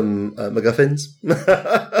some MacGuffins,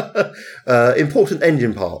 important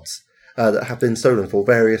engine parts that have been stolen for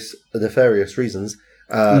various nefarious reasons,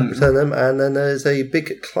 return them, and then there's a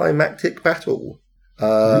big climactic battle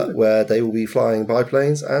where they will be flying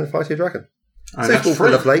biplanes and fighting a dragon. And So that's it's all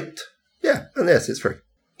free. level 8. Yeah, and yes, it's free.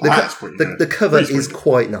 That's pretty good. The cover Pretty is sweet.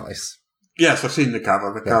 quite nice. Yes, I've seen the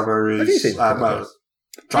cover. The cover is Have you seen the cover? well,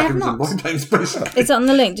 dragons I and have not. biplanes, basically. Is it on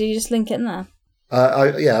the link? Do you just link it in there?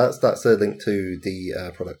 Yeah, that's a link to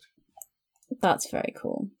the product. That's very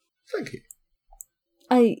cool. Thank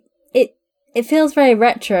you. It feels very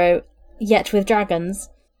retro, yet with dragons.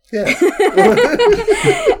 Yeah.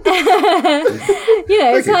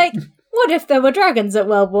 It's like, what if there were dragons at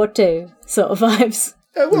World War II sort of vibes?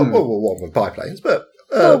 Well, with biplanes, but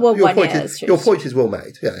Well, your one, point yeah, is that's true. your point is well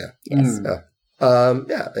made. Yeah. Yes.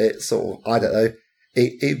 Yeah, it's sort of, I don't know,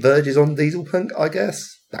 it verges on dieselpunk, I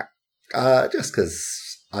guess. Just because,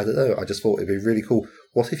 I don't know, I just thought it'd be really cool.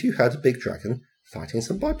 What if you had a big dragon fighting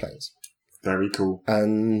some biplanes? Very cool.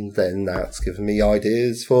 And then that's given me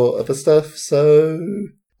ideas for other stuff, so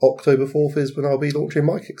October 4th is when I'll be launching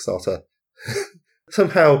my Kickstarter.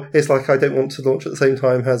 Somehow, it's like I don't want to launch at the same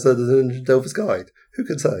time as the Dungeon Delver's Guide. Who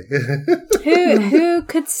could say? Who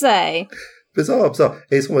could say? Bizarre.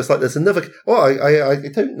 It's almost like there's another... Well, I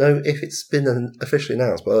don't know if it's been officially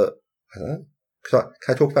announced, but I don't know. Can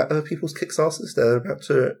I talk about other people's Kickstarters?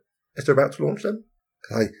 If they're about to launch them?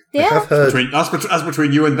 I have heard... That's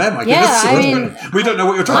between you and them, I Yeah, guess. I mean, we don't know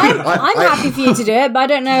what you're talking about. I'm happy for you to do it, but I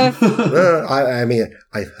don't know if... I mean,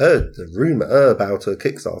 I've heard the rumour about a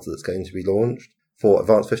Kickstarter that's going to be launched for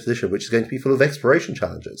Advanced 5th Edition, which is going to be full of exploration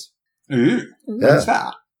challenges. Ooh. When's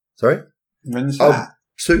that? Sorry? When's that?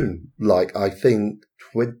 Soon. Like, I think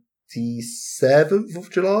 27th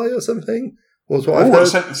of July or something was what I've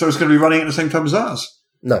heard. So it's going to be running at the same time as ours?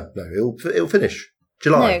 No, it'll finish.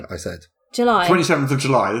 July, No. I said. July. 27th of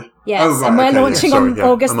July? Yes, Oh, right, and we're okay, launching yeah, sorry, on yeah,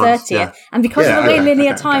 August a month, 30th. yeah. And because Yeah, of the way okay,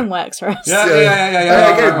 linear okay, time okay. works for us. Yeah.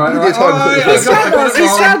 Again, Right. linear time is Oh, a bit He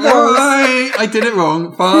struggles. I did it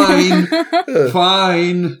wrong. Fine.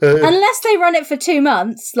 Unless they run it for 2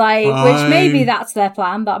 months, which Fine. maybe that's their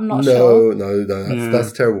plan, but I'm not sure. No,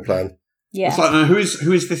 that's a terrible plan. Yeah. It's like, who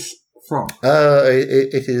is this from?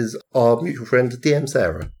 It is our mutual friend DM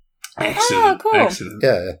Sarah. Excellent. Oh, cool. Excellent.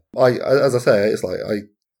 Yeah, as I say, it's like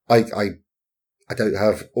I don't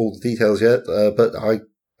have all the details yet, but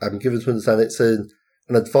I'm given to understand it's in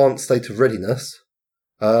an advanced state of readiness.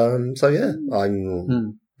 So yeah,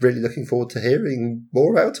 I'm really looking forward to hearing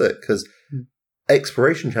more about it because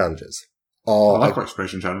exploration challenges are. I like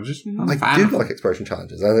exploration challenges. I do like exploration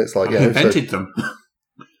challenges, and it's like I invented them.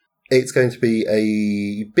 It's going to be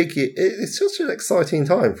a big. It's just an exciting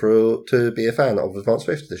time to be a fan of Advanced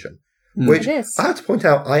 5th Edition, which It is. I have to point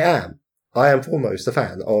out. I am foremost a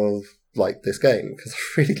fan of this game because I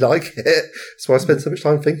really like it. So I spend so much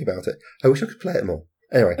time thinking about it. I wish I could play it more.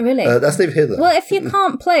 Anyway, Really? That's neither here nor there. Well, if you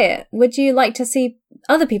can't play it, would you like to see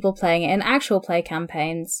other people playing it in actual play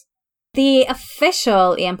campaigns? The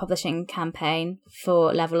official EM Publishing campaign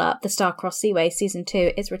for Level Up, the Starcross Seaway Season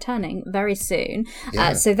 2, is returning very soon.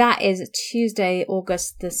 Yeah. So that is Tuesday,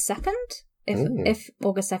 August the 2nd? If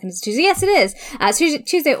August 2nd is Tuesday. Yes, it is.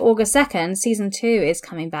 Tuesday, August 2nd, Season 2 is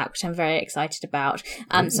coming back, which I'm very excited about.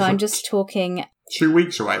 So I'm just talking 2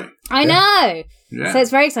 weeks away. I know! Yeah. So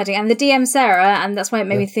it's very exciting. And the DM, Sarah, and that's why it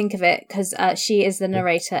made me think of it, because she is the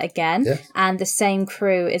narrator again. Yeah. And the same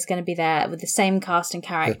crew is going to be there with the same cast and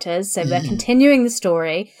characters. So they're continuing the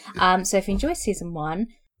story. So if you enjoy season 1,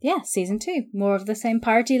 season 2, more of the same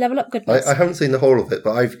piratey level up goodness. I haven't seen the whole of it,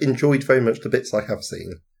 but I've enjoyed very much the bits I have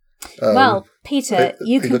seen. Well, Peter,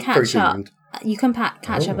 you they can look very catch up. doomed. You can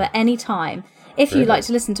catch up at any time. If you'd like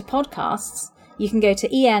to listen to podcasts, you can go to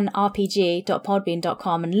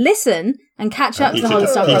enrpg.podbean.com and listen and catch up to the whole of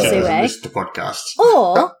Star Wars Zue. Listen to podcasts.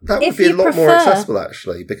 Or, That would if be a you lot prefer, more accessible,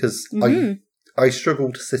 actually, because I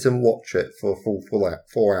struggle to sit and watch it for a full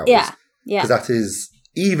 4 hours. Yeah. Because that is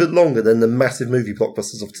even longer than the massive movie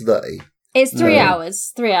blockbusters of today. It's 3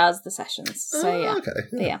 hours. 3 hours the sessions. So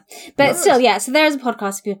Okay. But still, so there is a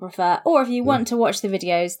podcast if you prefer. Or if you want to watch the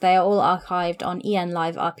videos, they are all archived on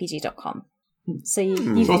enliverpg.com. So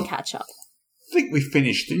you can catch up. I think we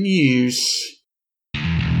finished the news.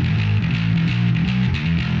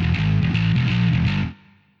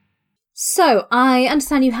 So, I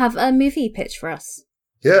understand you have a movie pitch for us.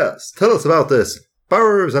 Yes, tell us about this.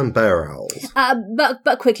 Burrows and Barrels.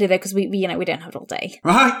 But quickly though, because we don't have it all day.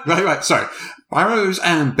 Right. So, Burrows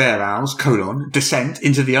and Bear Owls, descent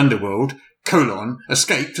into the underworld,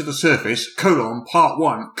 escape to the surface, part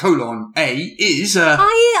 1, A is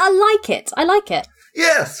I like it.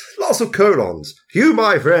 Yes, lots of colons. You,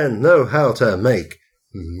 my friend, know how to make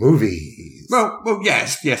movies. Well,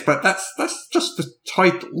 yes, but that's just the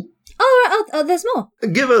title. Oh, there's more.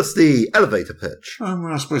 Give us the elevator pitch. Well,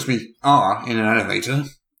 I suppose we are in an elevator.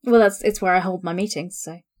 Well, it's where I hold my meetings,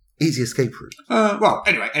 so. Easy escape route.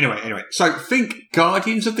 Anyway. So think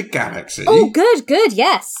Guardians of the Galaxy. Oh, good,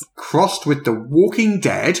 yes. Crossed with The Walking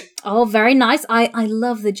Dead. Oh, very nice. I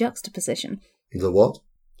love the juxtaposition. The what?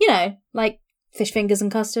 You know, like fish fingers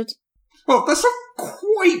and custard. Well, that's not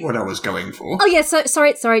quite what I was going for. Oh, yeah,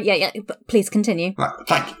 sorry. Yeah, but please continue. Right,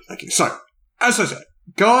 thank you. So, as I said,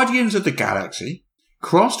 Guardians of the Galaxy,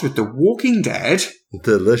 crossed with The Walking Dead.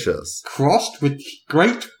 Delicious. Crossed with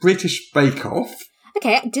Great British Bake Off.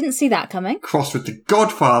 Okay, I didn't see that coming. Crossed with The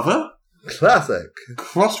Godfather. Classic.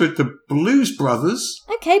 Crossed with The Blues Brothers.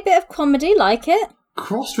 Okay, bit of comedy, like it.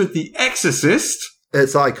 Crossed with The Exorcist.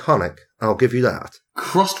 It's iconic, I'll give you that.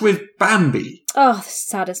 Crossed with Bambi. Oh, the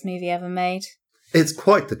saddest movie ever made. It's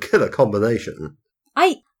quite the killer combination.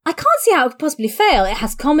 I can't see how it could possibly fail. It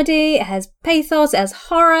has comedy, it has pathos, it has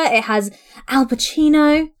horror, it has Al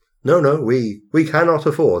Pacino. No, we cannot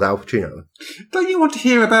afford Al Pacino. Don't you want to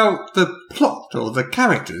hear about the plot or the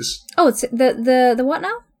characters? Oh, it's the what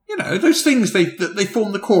now? You know, those things they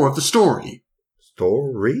form the core of the story.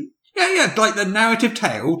 Story? Yeah, like the narrative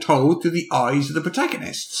tale told through the eyes of the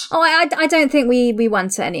protagonists. Oh, I don't think we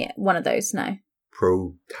went to any one of those, no.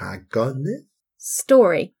 Protagonist?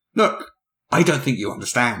 Story. Look, I don't think you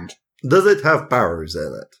understand. Does it have barrows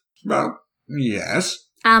in it? Well, yes.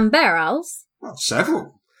 And barrels? Well,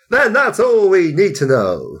 several. Then that's all we need to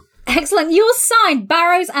know. Excellent. You're signed.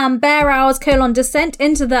 Barrows and Bear Owls, descent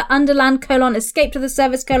into the underland, escape to the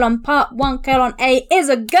surface, part 1, A is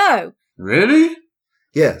a go. Really?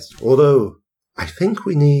 Yes, although I think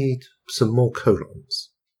we need some more colons.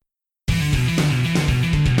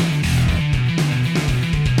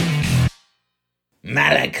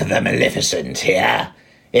 Malak the Maleficent here.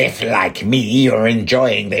 If, like me, you're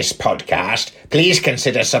enjoying this podcast, please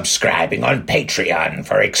consider subscribing on Patreon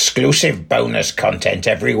for exclusive bonus content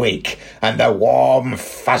every week and the warm,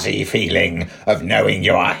 fuzzy feeling of knowing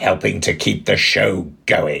you are helping to keep the show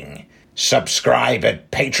going. Subscribe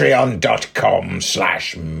at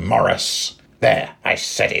patreon.com/Morris. There, I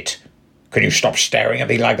said it. Can you stop staring at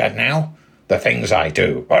me like that now? The things I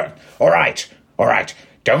do. All right.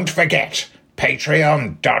 Don't forget,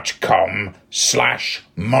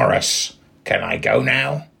 patreon.com/Morris. Can I go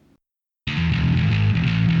now?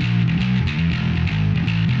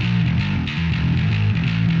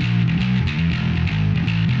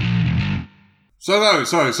 So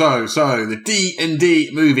the D&D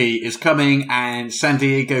movie is coming and San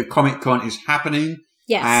Diego Comic-Con is happening.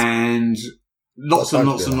 Yes. And lots of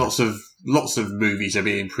movies are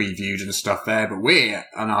being previewed and stuff there, but we're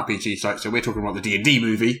an RPG site, so we're talking about the D&D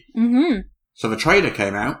movie. Mm-hmm. So the trailer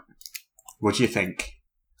came out. What do you think?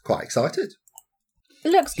 Quite excited. It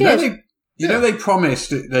looks good. You know they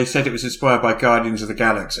promised, they said it was inspired by Guardians of the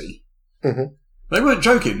Galaxy. Mm-hmm. They weren't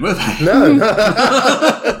joking, were they? No.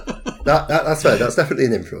 That's fair. That's definitely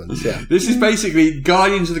an influence, yeah. This is basically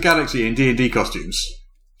Guardians of the Galaxy in D&D costumes.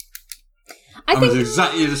 I think it's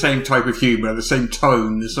exactly the same type of humour, the same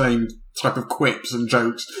tone, the same type of quips and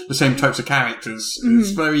jokes, the same types of characters. Mm-hmm.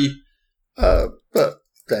 It's very... But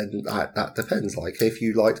then that depends. Like, if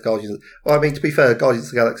you liked Guardians... Well, I mean, to be fair, Guardians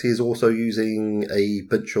of the Galaxy is also using a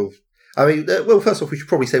bunch of... I mean, well, first off, we should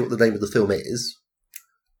probably say what the name of the film is,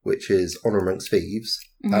 which is Honor Amongst Thieves.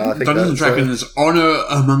 I think Dungeons and Dragons, Honor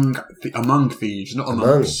Among Thieves, not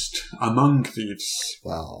amongst. Among Thieves.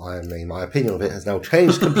 Well, I mean, my opinion of it has now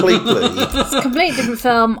changed completely. It's a completely different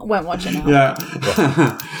film. Won't watch it now. Yeah.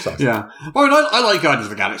 Yeah. Well, I like Guardians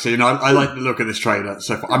of the Galaxy, and I like the look of this trailer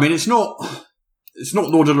so far. I mean, it's not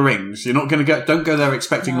Lord of the Rings. You're not going to don't go there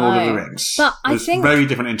expecting Lord of the Rings. But I it's think very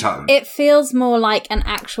different in tone. It feels more like an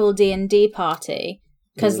actual D&D party.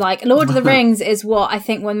 Because, like, Lord of the Rings is what I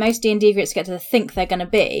think when most D&D groups get to think they're going to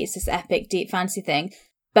be. It's this epic, deep fantasy thing.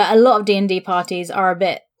 But a lot of D&D parties are a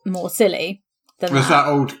bit more silly than There's that.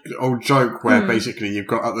 that old joke where basically you've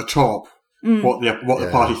got at the top what the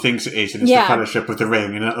party thinks it is, and it's the Fellowship of the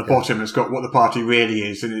Ring, and at the bottom it's got what the party really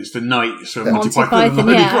is, and it's the Knights of Monty Python and the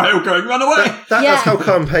Holy Grail going, run away! That's how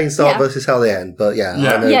campaigns start versus how they end, but I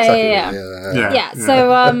know exactly.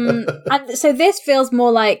 So this feels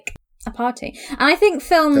more like a party. And I think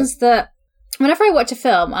films that, whenever I watch a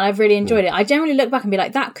film and I've really enjoyed it, I generally look back and be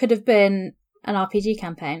like, that could have been an RPG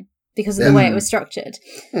campaign because of the way it was structured.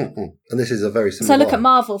 And this is a very similar So I look at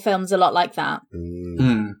Marvel films a lot like that.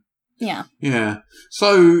 Yeah. Yeah.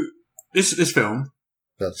 So this film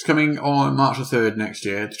is coming on March the 3rd next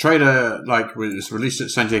year. The trailer was released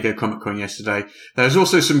at San Diego Comic-Con yesterday. There's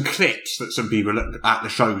also some clips that some people at the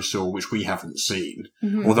show saw, which we haven't seen.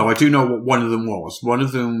 Although I do know what one of them was. One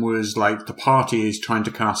of them was like the party is trying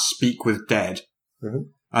to cast Speak with Dead.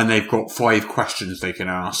 And they've got 5 questions they can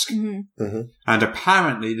ask. And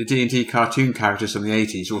apparently the D&D cartoon characters from the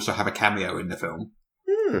 80s also have a cameo in the film.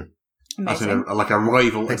 As in like a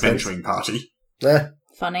rival adventuring party.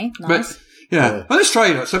 Funny. Nice. But, well, this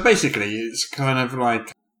trailer, so basically it's kind of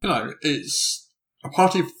like, it's a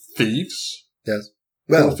party of thieves. Yes.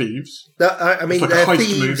 Well, thieves. I mean, it's like they're a heist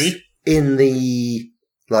thieves movie. In the,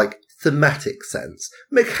 thematic sense.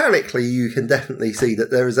 Mechanically, you can definitely see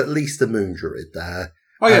that there is at least a moon druid there.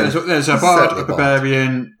 Oh yeah, there's a bard, a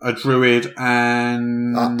barbarian, a druid,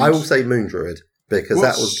 and... I will say moon druid, because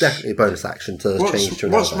that was definitely a bonus action to change to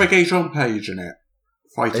another. What's Regé-Jean Page in it?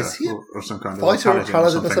 Fighter or some kind of fighter or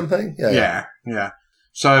paladin or something? Yeah.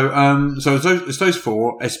 So it's those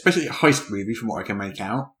 4. It's basically a heist movie from what I can make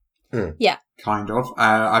out. Yeah. Kind of.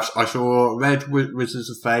 I saw Red Wizards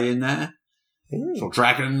of Fey in there. Saw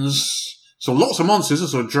dragons. Saw lots of monsters. I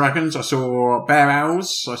saw dragons. I saw bear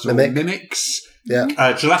owls. I saw mimics.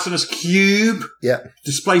 Yeah. Gelatinous cube. Yeah.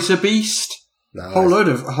 Displacer beast. Nice. A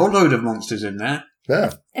whole load of monsters in there.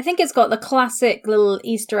 Yeah. I think it's got the classic little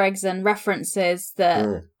Easter eggs and references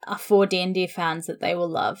that are for D&D fans that they will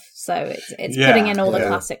love. So it's putting in all the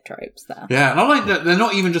classic tropes there. Yeah, and I like that they're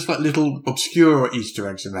not even just like little obscure Easter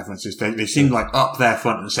eggs and references. They seem like up there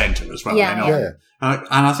front and centre as well. Yeah. And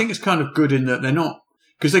I think it's kind of good in that they're not...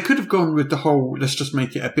 Because they could have gone with the whole, let's just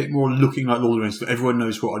make it a bit more looking like Lord of the Rings, that everyone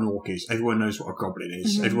knows what an orc is, everyone knows what a goblin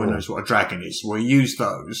is, everyone knows what a dragon is. We'll use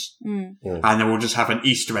those, and then we'll just have an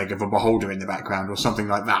Easter egg of a beholder in the background or something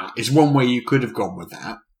like that. It's one way you could have gone with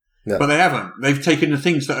that. Yeah. But they haven't. They've taken the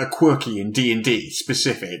things that are quirky in D&D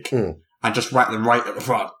specific, and just whacked them right at the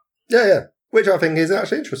front. Yeah. Which I think is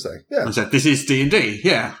actually interesting. Yeah. And said, this is D&D.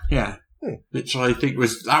 Yeah. Which I think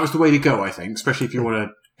that was the way to go, I think, especially if you want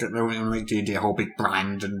to make D&D a whole big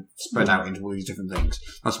brand and spread out into all these different things.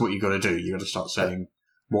 That's what you got to do. You got to start saying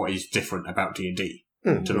what is different about D&D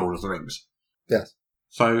to Lord of the Rings. Yes.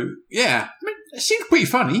 So yeah, I mean, it seemed pretty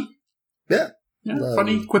funny. Yeah.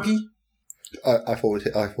 Funny, quippy. I thought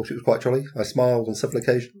it was quite jolly. I smiled on several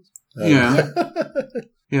occasions.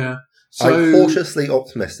 Yeah. So I'm cautiously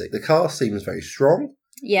optimistic. The cast seems very strong.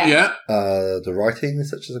 Yeah. The writing,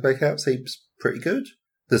 such as I make out, seems pretty good.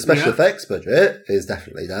 The special effects budget is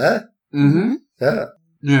definitely there.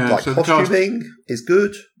 Yeah. Like so costuming is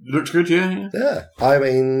good. Looks good, yeah. Yeah. I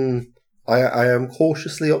mean, I am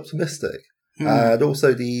cautiously optimistic. And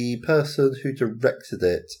also the person who directed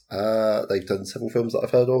it, they've done several films that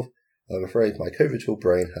I've heard of. I'm afraid my COVID-filled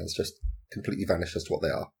brain has just completely vanished as to what they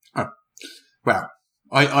are. Oh. Well,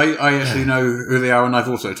 I actually know who they are, and I've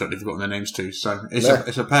also totally forgotten their names too. So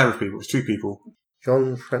it's a pair of people. It's 2 people.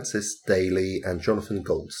 John Francis Daly and Jonathan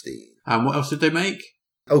Goldstein. And what else did they make?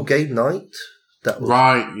 Oh, Game Night. That was,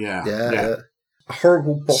 right, yeah.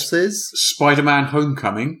 Horrible Bosses. Spider-Man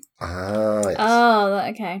Homecoming. Ah, yes. Oh,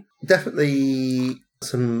 okay. Definitely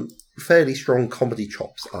some fairly strong comedy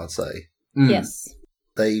chops, I'd say. Yes.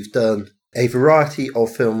 They've done a variety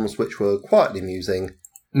of films which were quietly amusing,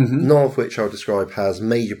 none of which I'll describe as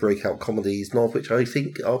major breakout comedies, none of which I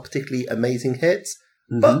think are particularly amazing hits,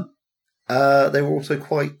 but they were also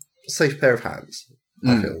quite a safe pair of hands.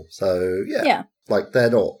 I feel. So, Yeah. Like, they're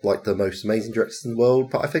not, like, the most amazing directors in the world,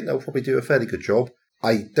 but I think they'll probably do a fairly good job.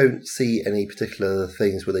 I don't see any particular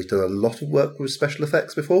things where they've done a lot of work with special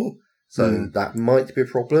effects before, so that might be a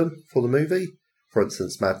problem for the movie. For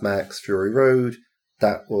instance, Mad Max Fury Road,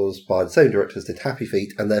 that was by the same directors did Happy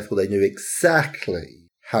Feet, and therefore they knew exactly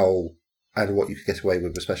how and what you could get away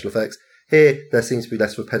with special effects. Here, there seems to be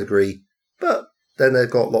less of a pedigree, but then they've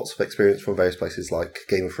got lots of experience from various places like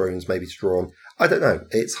Game of Thrones, maybe to draw on. I don't know.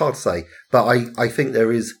 It's hard to say. But I think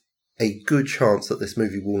there is a good chance that this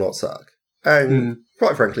movie will not suck. And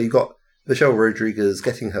quite frankly, you've got Michelle Rodriguez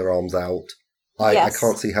getting her arms out. I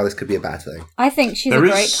can't see how this could be a bad thing. I think she's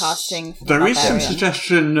great casting. For there is some Barbarian.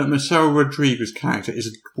 suggestion that Michelle Rodriguez's character is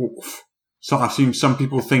a dwarf. So I've seen some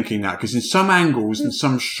people thinking that, because in some angles and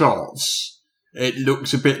some shots, it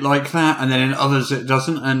looks a bit like that, and then in others it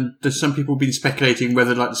doesn't. And there's some people been speculating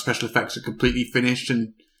whether like the special effects are completely finished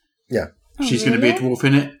and she's going to be a dwarf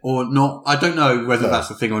in it or not. I don't know whether that's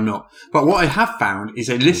the thing or not. But what I have found is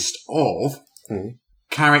a list of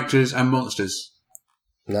characters and monsters.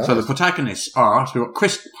 Nice. So the protagonists are, so we've got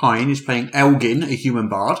Chris Pine is playing Elgin, a human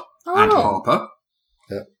bard, and Harper.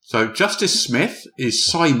 Yeah. So Justice Smith is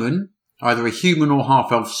Simon, either a human or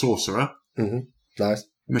half-elf sorcerer. Nice.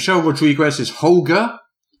 Michelle Rodriguez is Holger,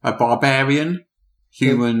 a barbarian,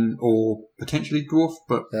 human or potentially dwarf,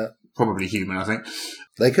 but probably human, I think.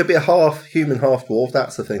 They could be a half human, half dwarf.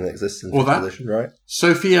 That's the thing that exists in the position, right?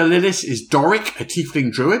 Sophia Lillis is Doric, a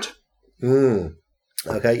tiefling druid.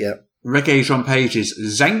 Okay, yeah. Regé Jean Page is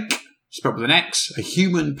Zenk, spelled with an X, a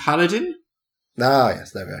human paladin. Ah,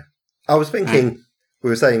 yes, there we go. I was thinking, we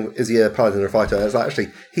were saying, is he a paladin or a fighter? I was like, actually,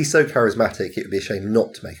 he's so charismatic, it would be a shame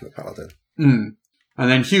not to make him a paladin. And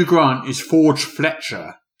then Hugh Grant is Forge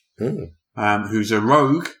Fletcher, who's a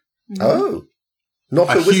rogue. Oh,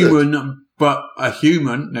 not a wizard. Human, but a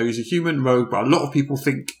human. No, he's a human rogue, but a lot of people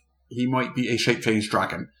think he might be a shape-changed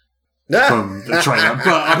dragon from the trailer.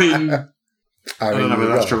 But I mean, I don't know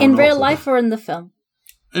whether that's true or In not. real life or in the film?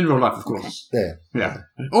 In real life, of course. Yeah. Yeah.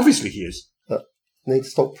 Obviously he is. Need to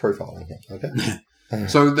stop profiling him, okay?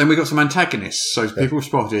 So then we got some antagonists. So people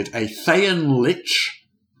spotted a Thayan Lich,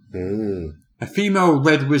 a female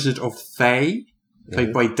red wizard of Thay,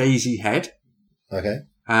 played by Daisy Head. Okay.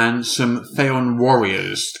 And some Theon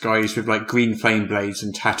warriors, guys with like green flame blades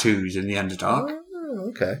and tattoos in the Underdark.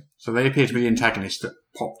 Oh, okay. So they appear to be the antagonists that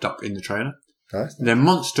popped up in the trailer. Nice. Then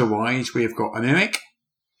monster-wise, we've got a mimic.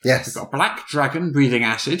 Yes. We've got a black dragon breathing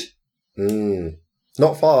acid.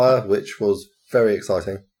 Not fire, which was very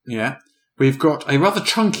exciting. Yeah. We've got a rather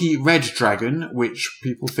chunky red dragon, which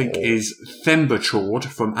people think is Themberchaud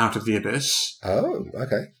from Out of the Abyss. Oh,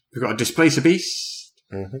 okay. We've got a Displacer Beast.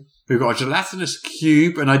 We've got a gelatinous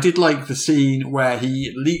cube, and I did like the scene where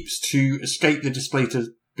he leaps to escape the Displacer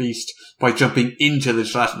Beast by jumping into the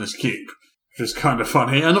gelatinous cube, which is kind of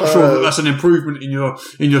funny. I'm not sure that that's an improvement in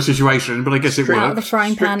your situation, but I guess it Out of works. the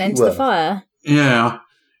frying pan into the fire. Yeah.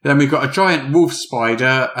 Then we've got a giant wolf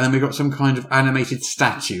spider, and then we've got some kind of animated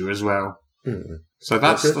statue as well. So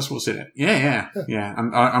that's what's in it. Yeah.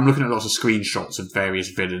 I'm looking at lots of screenshots of various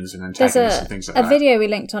villains and antagonists and things like that. There's a video we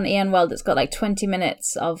linked on EN World that's got like 20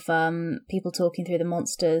 minutes of people talking through the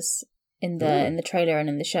monsters in the trailer and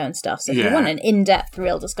in the show and stuff. So if you want an in-depth,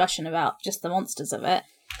 real discussion about just the monsters of it,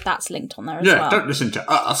 that's linked on there as well. Yeah, don't listen to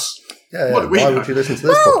us. Yeah, What do we why know? would you listen to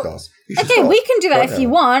this podcast? You should Okay, stop we can do that right if now. you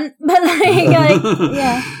want, but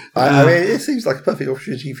yeah. I mean, it seems like a perfect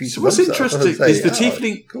opportunity for you to So what's run stuff interesting and say, is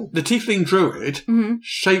the tiefling druid Mm-hmm.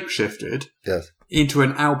 shapeshifted Yes. into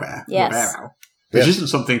an owlbear, Yes. or bear owl, which Yes. isn't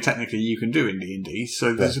something technically you can do in D&D,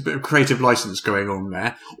 so there's a bit of creative license going on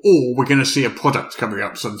there. Or we're going to see a product coming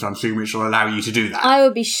up sometime soon which will allow you to do that. I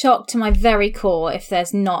would be shocked to my very core if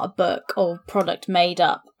there's not a book or product made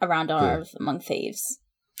up around Honor of Among Thieves.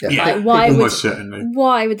 Yeah, Like, almost certainly.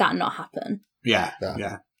 Why would that not happen? Yeah.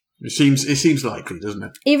 It seems likely, doesn't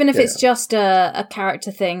it? Even if it's just a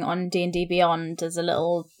character thing on D&D Beyond as a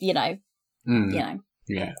little, you know.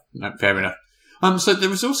 Yeah, no, fair enough. So there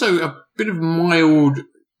was also a bit of mild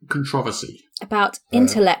controversy. About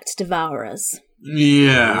intellect devourers.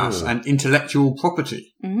 Yes, and intellectual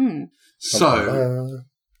property. Mm. So,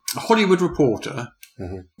 a Hollywood Reporter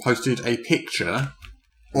posted a picture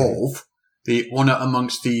of the Honor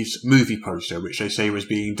Amongst Thieves movie poster, which they say was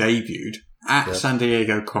being debuted at San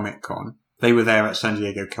Diego Comic-Con. They were there at San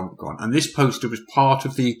Diego Comic-Con. And this poster was part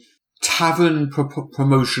of the tavern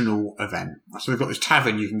promotional event. So we've got this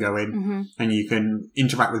tavern you can go in and you can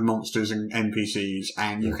interact with monsters and NPCs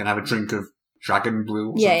and you can have a drink of dragon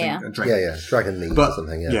brew or something. A drink. Yeah, dragon meat or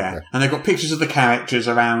something. Yeah. And they've got pictures of the characters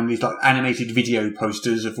around these like animated video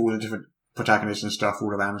posters of all the different protagonists and stuff all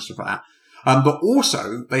around and stuff like that. But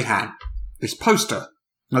also, they had this poster.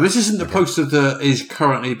 Now, this isn't the poster that is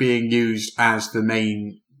currently being used as the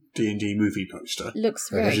main D&D movie poster. Looks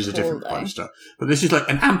very Which is a different cool, though. poster. But this is like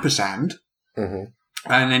an ampersand. Mm-hmm.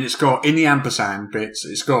 And then it's got, in the ampersand bits,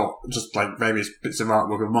 it's got just like various bits of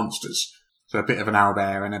artwork of monsters. So a bit of an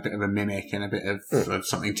owlbear and a bit of a mimic and a bit of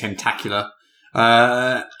something tentacular.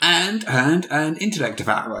 And Intellect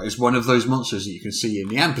Devourer is one of those monsters that you can see in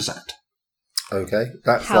the ampersand. Okay.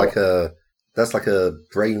 That's like a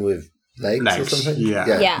brain with legs or something?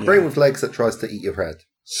 Yeah. Brain with legs that tries to eat your head.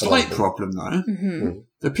 Slight problem though.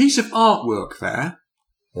 The piece of artwork there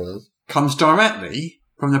comes directly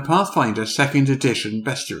from the Pathfinder 2nd edition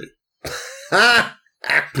bestiary.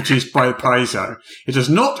 Produced by Paizo. It does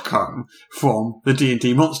not come from the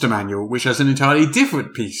D&D Monster Manual, which has an entirely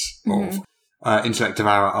different piece of Intellect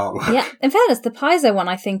Devourer artwork. Yeah, in fairness, the Paizo one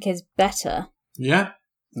I think is better. Yeah?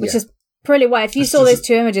 Which is probably why, if you saw those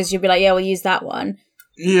two images, you'd be like, yeah, we'll use that one.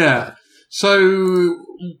 Yeah. So,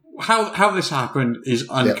 how this happened is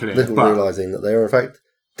unclear. Little realising that they are, in fact,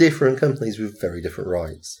 different companies with very different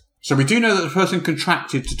rights. So we do know that the person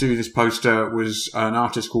contracted to do this poster was an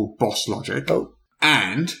artist called Boss Logic. Oh.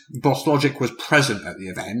 And Boss Logic was present at the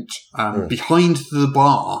event, behind the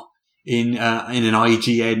bar in an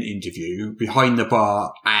IGN interview, behind the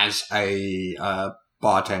bar as a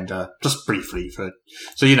bartender, just briefly so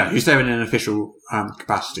he's there in an official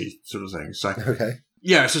capacity sort of thing. So okay.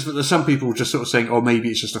 Yeah, it's just that there's some people just sort of saying, oh, maybe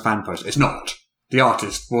it's just a fan poster. It's not. The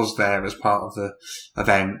artist was there as part of the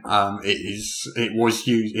event.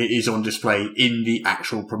 It is on display in the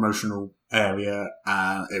actual promotional area.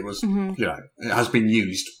 It was, it has been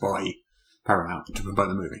used by Paramount to promote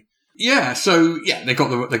the movie. Yeah, so they got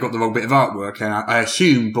the wrong bit of artwork, and I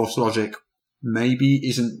assume Boss Logic maybe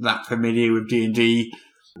isn't that familiar with D&D.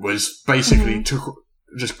 Was basically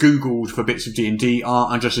just Googled for bits of D&D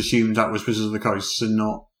art and just assumed that was Wizards of the Coast and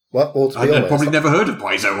not. Well, to be I'd honest, probably never heard of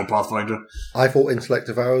Paizo or Pathfinder. I thought Intellect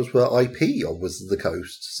Devourers were IP on Wizards of the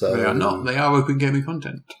Coast. So they are not. They are open gaming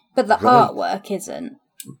content. But the artwork isn't.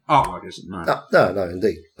 Artwork isn't, no. No,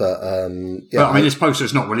 indeed. But, but I mean, this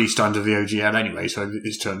poster's not released under the OGL anyway, so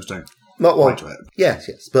its terms don't apply to it. Yes.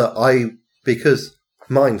 But because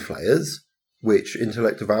Mind Flayers, which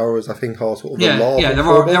Intellect Devourers, I think, are sort of a larval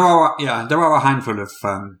there are a handful of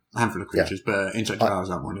creatures, but Intellect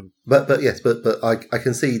Devourers aren't one of them. But I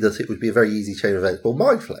can see that it would be a very easy chain of events. Well,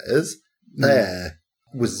 Mind Flayers, they're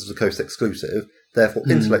Wizards of the Coast exclusive. Therefore,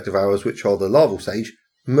 Intellect Devourers, which are the larval stage,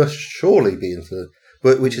 must surely be into,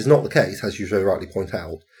 which is not the case, as you very rightly point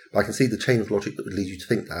out. But I can see the chain of logic that would lead you to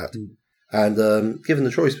think that. And given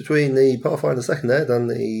the choice between the Pathfinder 2nd Ed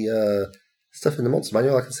and the stuff in the Monster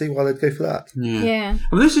Manual, I can see why they'd go for that. Yeah.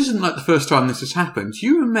 Well, this isn't like the first time this has happened. Do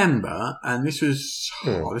you remember? And this was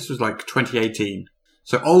like 2018.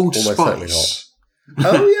 So Old Spice.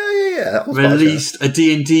 Oh yeah. Released a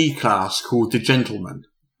D&D class called The Gentleman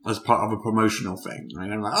as part of a promotional thing.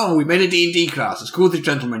 And I'm like, oh, we made a D&D class. It's called The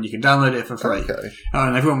Gentleman. You can download it for free. Okay.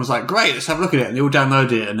 And everyone was like, great, let's have a look at it. And they all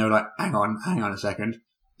downloaded it, and they were like, hang on a second.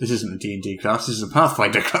 This isn't a D&D class. This is a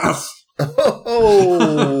Pathfinder class.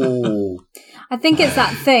 Oh. I think it's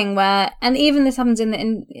that thing where, and even this happens in the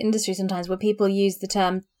industry sometimes, where people use the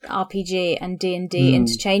term RPG and D&D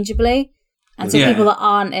interchangeably. And so people that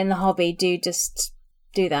aren't in the hobby do just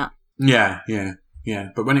do that. Yeah.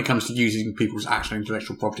 But when it comes to using people's actual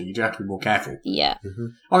intellectual property, you do have to be more careful. Yeah.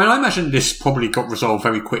 I mean, I imagine this probably got resolved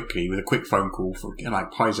very quickly with a quick phone call for,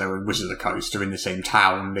 like, Paizo and Wizards of the Coast are in the same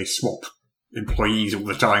town. They swap employees all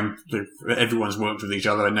the time. Everyone's worked with each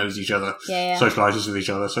other and knows each other, socialises with each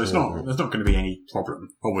other. So there's not going to be any problem.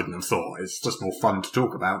 I wouldn't have thought. It's just more fun to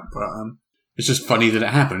talk about. But it's just funny that it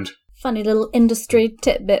happened. Funny little industry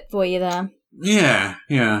tidbit for you there. Yeah.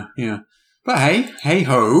 But hey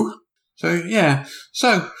ho. So, yeah.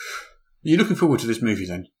 So, you're looking forward to this movie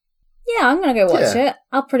then? Yeah, I'm going to go watch it.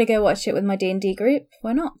 I'll probably go watch it with my D&D group.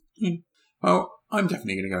 Why not? Well, I'm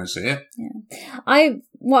definitely going to go and see it. Yeah.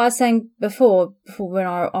 What I was saying before we're in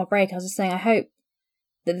our break, I was just saying I hope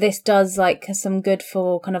that this does, like, some good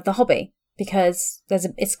for kind of the hobby. Because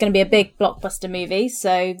it's going to be a big blockbuster movie,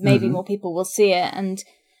 so maybe more people will see it, and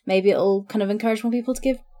maybe it'll kind of encourage more people to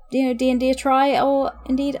give, D&D a try, or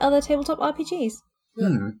indeed other tabletop RPGs.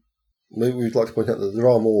 Maybe we'd like to point out that there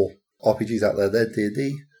are more RPGs out there than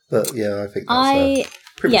D&D, but yeah, I think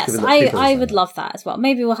that's I would love that as well.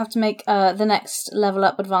 Maybe we'll have to make the next Level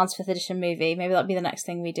Up Advanced 5th Edition movie. Maybe that'll be the next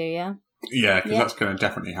thing we do, yeah? Yeah, because that's going to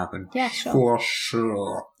definitely happen. Yeah, sure. For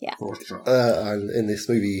sure. Yeah. For sure. And in this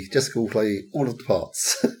movie, Jessica will play all of the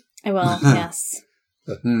parts. I will, yes.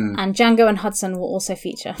 And Django and Hudson will also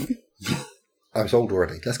feature. I'm sold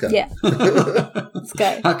already. Let's go. Yeah. Let's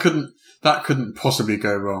go. That couldn't possibly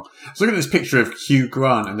go wrong. I was looking at this picture of Hugh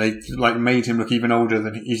Grant, and they made him look even older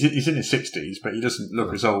than he's in his 60s, but he doesn't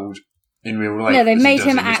look as old in real life. No, they as he made does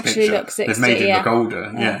him in this actually picture. look 60. They've made him yeah. look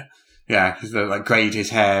older. Yeah, because they greyed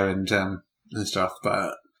his hair and stuff.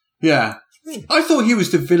 But yeah, I thought he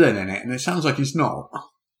was the villain in it, and it sounds like he's not.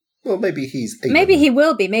 Well, maybe he's... Maybe he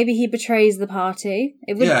will be. Maybe he betrays the party.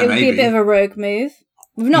 It would be a maybe. bit of a rogue move.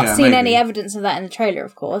 We've not seen maybe. any evidence of that in the trailer,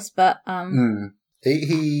 of course, but...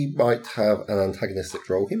 He might have an antagonistic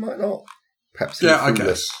role. He might not. Perhaps he's I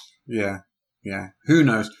guess. Yeah. Who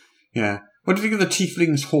knows? Yeah. What do you think of the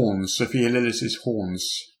Tiefling's horns, Sophia Lillis' horns?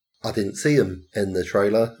 I didn't see them in the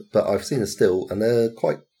trailer, but I've seen a still, and they're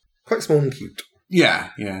quite small and cute. Yeah.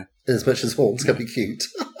 As much as horns can be cute.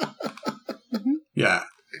 Yeah.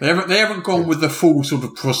 They haven't gone with the full sort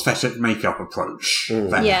of prosthetic makeup approach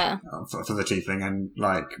there, Yeah. for the Tiefling and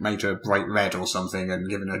made her bright red or something and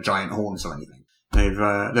given her giant horns or anything.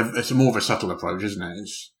 It's more of a subtle approach, isn't it?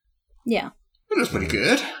 Yeah. It looks pretty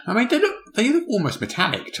good. I mean, they look almost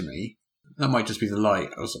metallic to me. That might just be the light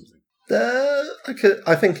or something.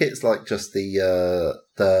 I think it's just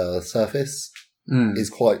the surface is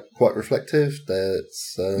quite reflective.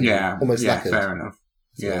 It's almost lacquered. Fair enough.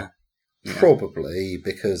 Yeah. Probably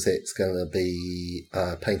because it's going to be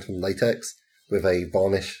paint on latex with a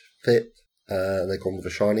varnish fit. And they've gone with a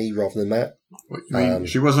shiny rather than matte. What, you mean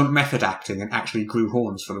she wasn't method acting and actually grew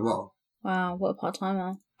horns for the role? Wow, what a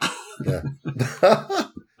part-timer. Yeah.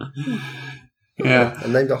 Yeah.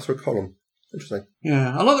 And named after a column. Interesting.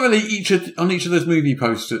 Yeah. I like the way on each of those movie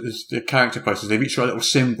posters, the character posters, they've each got a little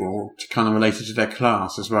symbol to kind of relate it to their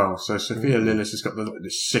class as well. So Sophia Lillis has got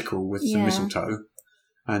this sickle with the mistletoe.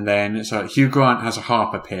 And then it's Hugh Grant has a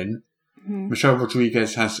harper pin. Michelle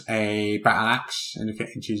Rodriguez has a battle axe,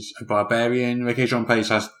 indicating she's a barbarian. Ricky Gervais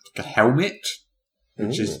has a helmet,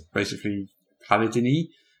 which is basically paladin-y.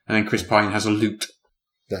 And then Chris Pine has a lute,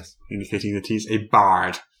 indicating that he's a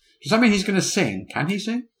bard. Does that mean he's going to sing? Can he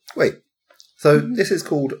sing? Wait, so this is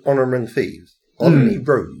called Honourable Thieves. Are there any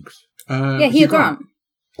rogues? Hugh Grant.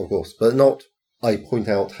 Of course, but not, I point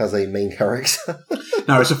out, has a main character.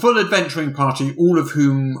 No, it's a full adventuring party, all of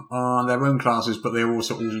whom are their own classes, but they're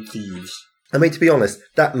also all thieves. I mean, to be honest,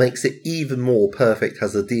 that makes it even more perfect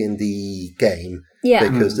as a D&D game. Yeah.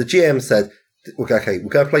 Because the GM said, okay, we're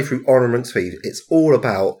going to play through Honourable Thieves. It's all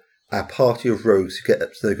about a party of rogues who get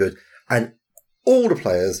up to no good. And all the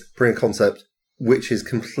players bring a concept which is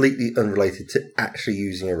completely unrelated to actually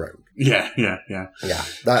using a rogue. Yeah.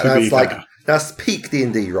 That's peak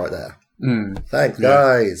D&D right there. Thanks,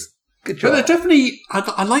 guys. Good job. But they're definitely,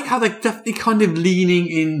 I like how they're definitely kind of leaning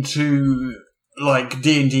into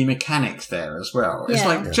D&D mechanics there as well.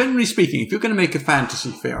 Yeah. It's generally speaking, if you're going to make a fantasy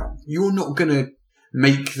film, you're not going to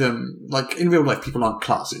make them, in real life, people aren't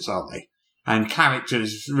classes, are they? And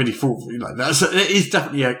characters really fall like that. So it is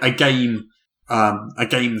definitely a game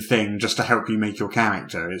thing just to help you make your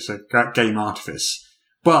character. It's a game artifice.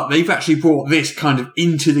 But they've actually brought this kind of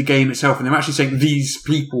into the game itself, and they're actually saying these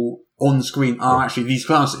people on screen are actually these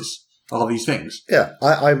classes, are these things. Yeah,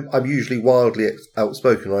 I'm usually wildly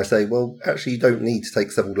outspoken. I say, well, actually, you don't need to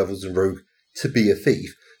take several levels in Rogue to be a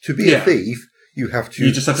thief. To be a thief, you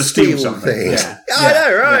just have to steal something. things. Yeah. I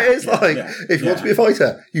know, right? It's if you want to be a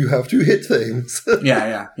fighter, you have to hit things.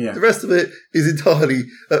 Yeah. The rest of it is entirely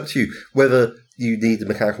up to you. Whether you need the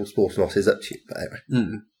mechanical support or not is up to you. But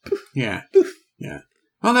anyway. Yeah.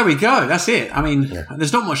 Well, there we go. That's it. I mean,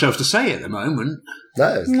 there's not much else to say at the moment.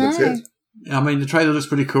 No, it looks good. I mean, the trailer looks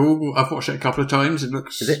pretty cool. I've watched it a couple of times. It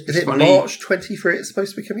looks. Is it funny. March 23? It's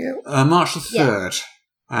supposed to be coming out. March the 3rd.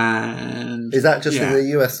 And is that just in the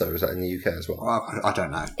US though? Or is that in the UK as well? I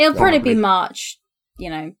don't know. It'll probably be March.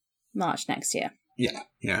 March next year.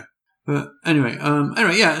 Yeah. But anyway,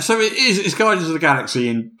 yeah. So it's Guardians of the Galaxy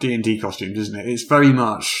in D&D costumes, isn't it? It's very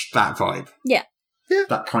much that vibe. Yeah.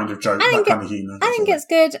 That kind of joke, that kind of humour. I think it's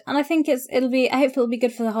good, and I think it'll be. I hope it'll be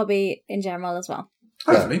good for the hobby in general as well.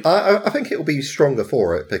 Hopefully. I think it will be stronger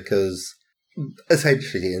for it because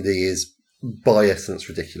essentially D&D is by essence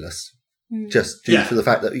ridiculous, just due to the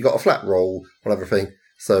fact that you got a flat roll on everything.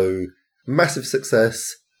 So massive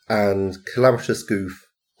success and calamitous goof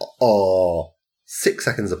are 6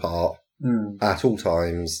 seconds apart. At all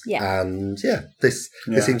times, and this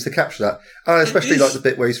seems to capture that. And especially like the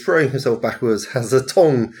bit where he's throwing himself backwards, has a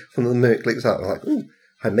tongue from the mimic leaps out. I'm like, ooh,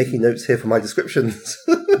 I'm making notes here for my descriptions.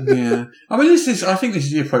 Yeah, I mean, I think this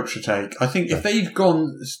is the approach to take. I think if they'd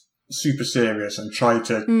gone super serious and tried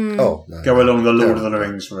to go along the Lord of the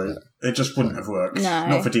Rings route, it just wouldn't have worked. No,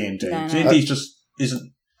 not for D&D. D&D just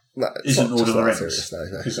isn't Lord of the Rings.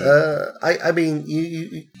 I mean,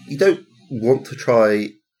 you don't want to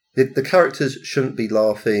try... The characters shouldn't be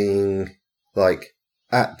laughing, like,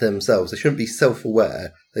 at themselves. They shouldn't be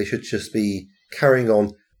self-aware. They should just be carrying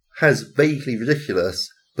on as vaguely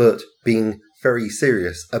ridiculous, but being very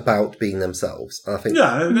serious about being themselves. And I think...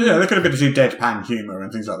 Yeah, they could have been to do deadpan humour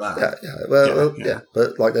and things like that. Yeah.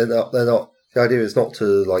 But, like, they're not... The idea is not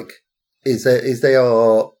to, like... They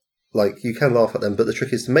are... Like, you can laugh at them, but the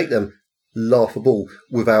trick is to make them laughable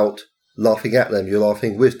without laughing at them. You're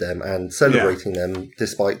laughing with them and celebrating them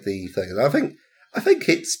despite the thing. And I think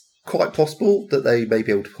it's quite possible that they may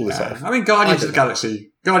be able to pull this off. I mean, Guardians of the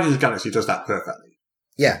Galaxy does that perfectly.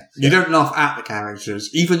 Yeah. You don't laugh at the characters,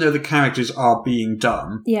 even though the characters are being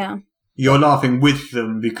dumb. Yeah. You're laughing with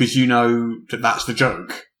them because you know that that's the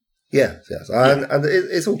joke. Yes. And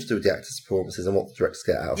it's all to do with the actors' performances and what the directors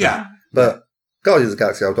get out of it. Yeah. But Guardians of the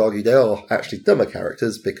Galaxy, I would argue, they are actually dumber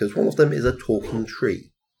characters because one of them is a talking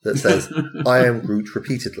tree that says, I am Groot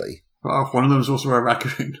repeatedly. Well, one of them is also a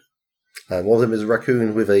raccoon. And one of them is a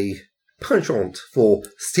raccoon with a penchant for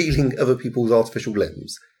stealing other people's artificial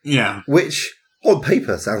limbs. Yeah. Which, on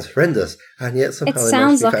paper, sounds horrendous, and yet somehow... It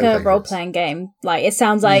sounds like a role-playing game. Like, it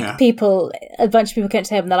sounds like a bunch of people come to the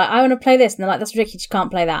table and they're like, I want to play this, and they're like, that's ridiculous, you can't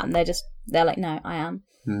play that, and they're like, no, I am.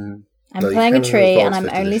 I'm playing a tree, and I'm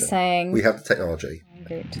only saying... We have the technology.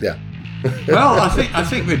 Good. Yeah. Well, I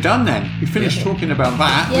think we're done then. We finished talking about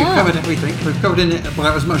that. Yeah. We've covered everything. We've covered in it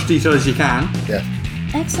about as much detail as you can. Yeah.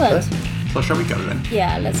 Excellent. So shall we go then?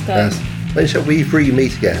 Yeah, let's go. Yes. When shall we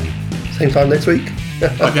re-meet again? Same time next week?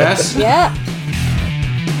 I guess. Yeah.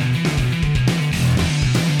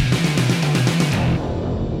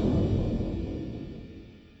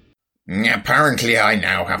 Apparently I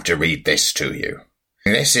now have to read this to you.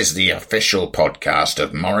 This is the official podcast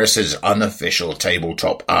of Morris's unofficial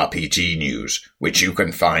tabletop RPG news, which you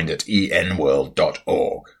can find at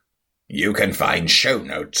enworld.org. You can find show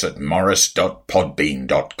notes at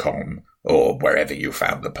morris.podbean.com or wherever you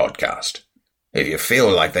found the podcast. If you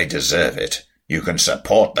feel like they deserve it, you can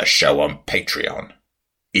support the show on Patreon.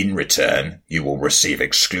 In return, you will receive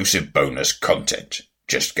exclusive bonus content.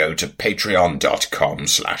 Just go to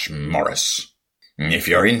patreon.com/Morris. If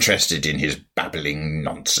you're interested in his babbling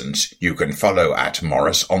nonsense, you can follow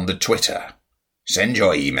 @Morris on the Twitter. Send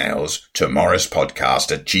your emails to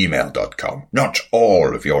morrispodcast@gmail.com. Not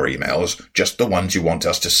all of your emails, just the ones you want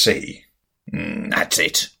us to see. That's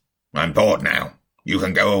it. I'm bored now. You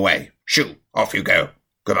can go away. Shoo, off you go.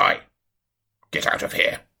 Goodbye. Get out of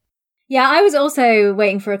here. Yeah, I was also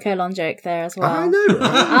waiting for a colon joke there as well. I know, right?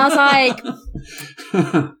 I was like...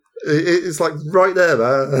 It's like right there,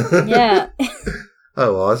 man. Yeah.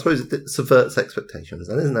 Oh, well, I suppose it subverts expectations,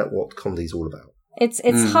 and isn't that what comedy's all about? It's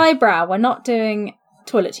highbrow. We're not doing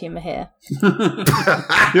toilet humour here.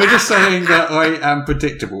 You're just saying that I am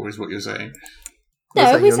predictable, is what you're saying.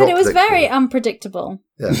 No, we said it was very unpredictable.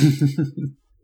 Yeah.